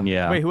 Wow.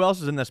 Yeah. Wait, who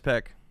else is in this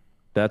pick?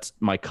 That's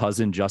my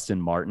cousin Justin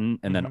Martin,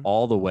 and then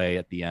all the way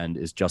at the end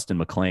is Justin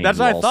McLean. That's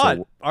who what I also-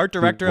 thought. Art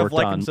director of worked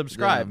Like on- and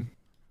Subscribe.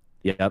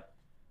 Yep.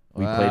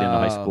 We played in a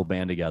high Wow. school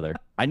band together.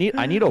 I need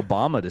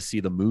Obama to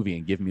see the movie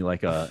and give me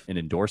like an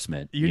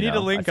endorsement. You need know? to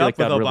I link feel up like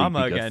with that'd really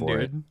Obama be good again, for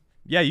dude. it.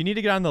 Yeah, you need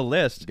to get on the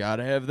list.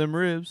 Gotta have them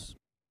ribs.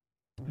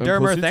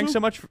 Dermer, pussy thanks too? so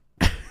much.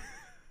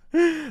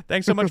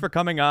 Thanks so much for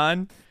coming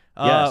on.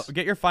 Yes.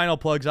 Get your final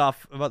plugs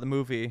off about the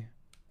movie.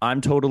 I'm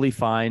totally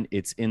fine.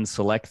 It's in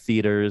select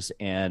theaters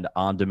and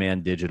on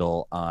demand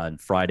digital on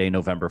Friday,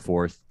 November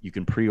 4th. You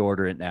can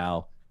pre-order it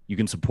now. You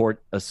can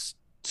support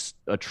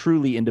a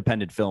truly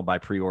independent film by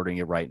pre-ordering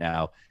it right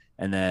now.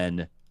 And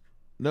then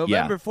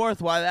November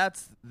 4th. Why,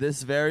 that's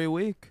this very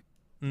week.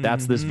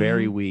 that's this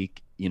very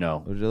week. Would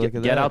you look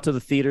at Get that? out to the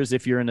theaters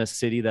if you're in a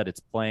city that it's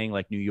playing,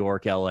 like New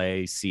York,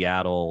 LA,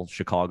 Seattle,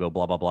 Chicago,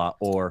 blah, blah, blah,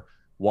 or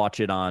watch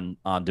it on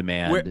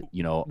demand,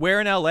 Where-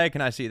 Where in LA can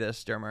I see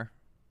this, Dermer?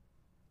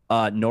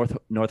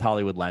 North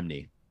Hollywood,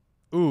 Lemney.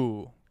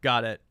 Ooh,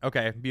 got it.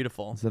 Okay,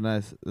 beautiful.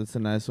 That's a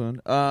nice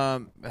one.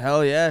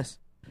 Hell yes.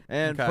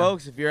 And Okay.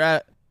 folks, if you're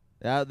out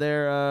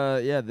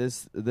there,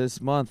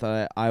 this month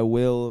I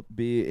will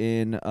be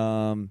in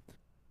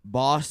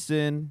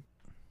Boston.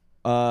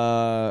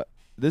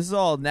 This is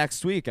all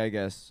next week, I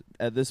guess,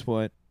 at this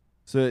point.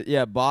 So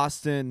yeah,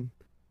 Boston,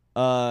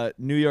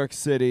 New York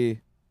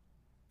City,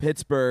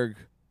 Pittsburgh,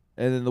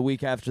 and then the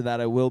week after that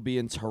I will be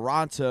in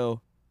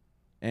Toronto,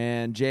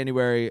 and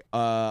January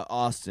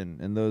Austin.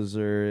 And those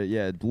are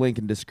link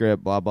in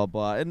descript, blah blah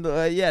blah. And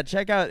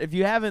check out, if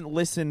you haven't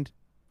listened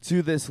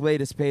to this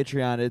latest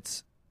Patreon,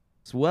 it's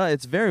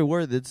very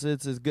worth it.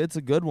 It's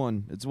a good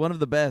one. It's one of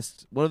the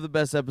best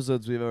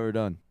episodes we've ever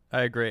done.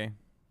 I agree.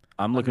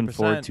 I'm looking 100%.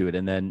 forward to it.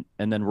 And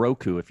then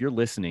Roku, if you're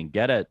listening,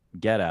 get at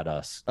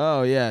us.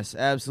 Oh yes,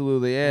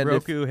 absolutely. And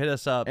Roku, hit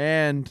us up.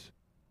 and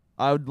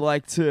I would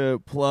like to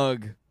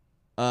plug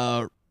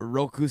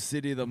Roku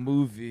City the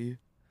movie,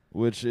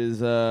 which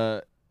is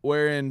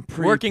we're in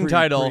Working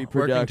title.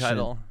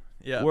 pre-production.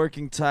 Yeah.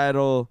 Working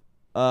title.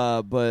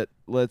 But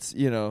let's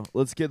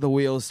get the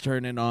wheels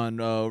turning on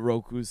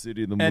Roku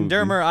City the movie. And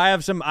Dermer, I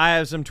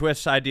have some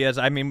twist ideas.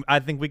 I mean, I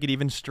think we could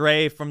even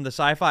stray from the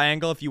sci-fi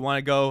angle if you want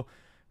to go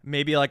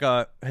maybe like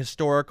a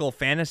historical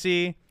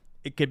fantasy.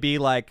 It could be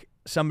like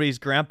somebody's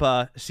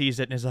grandpa sees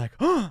it and is like,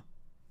 "Oh,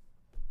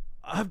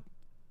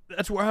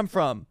 that's where I'm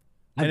from."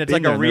 And I've it's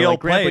been like there, a and they're real like,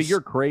 Grandpa, place.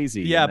 you're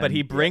crazy. Yeah, And but then-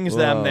 he brings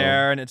them Whoa.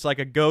 there, and it's like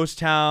a ghost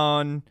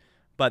town.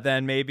 But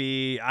then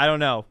maybe, I don't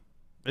know,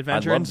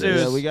 adventure love this.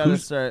 ensues. yeah, we gotta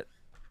Who's- start.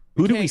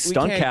 Who do we can't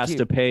stunt cast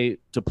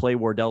keep- to play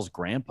Wardell's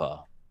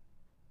grandpa?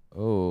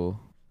 Oh,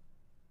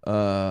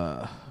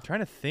 I'm trying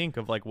to think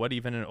of like what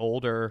even an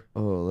older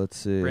let's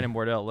see. Brandon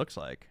Wardell looks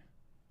like.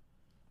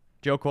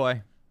 Joe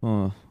Coy.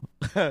 Huh.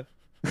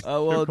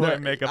 Well, Coy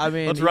makeup. I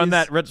mean, let's run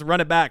he's- that. Let's run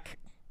it back.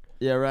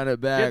 Yeah, run it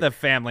back. Get the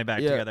family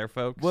back Yeah. together,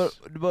 folks. But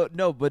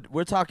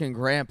we're talking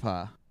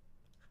grandpa,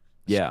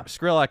 Yeah.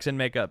 Skrillex in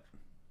makeup.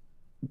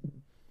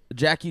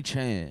 Jackie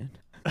Chan.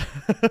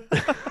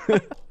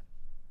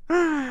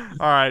 All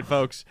right,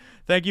 folks.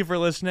 Thank you for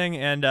listening,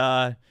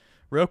 and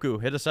Roku,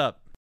 hit us up.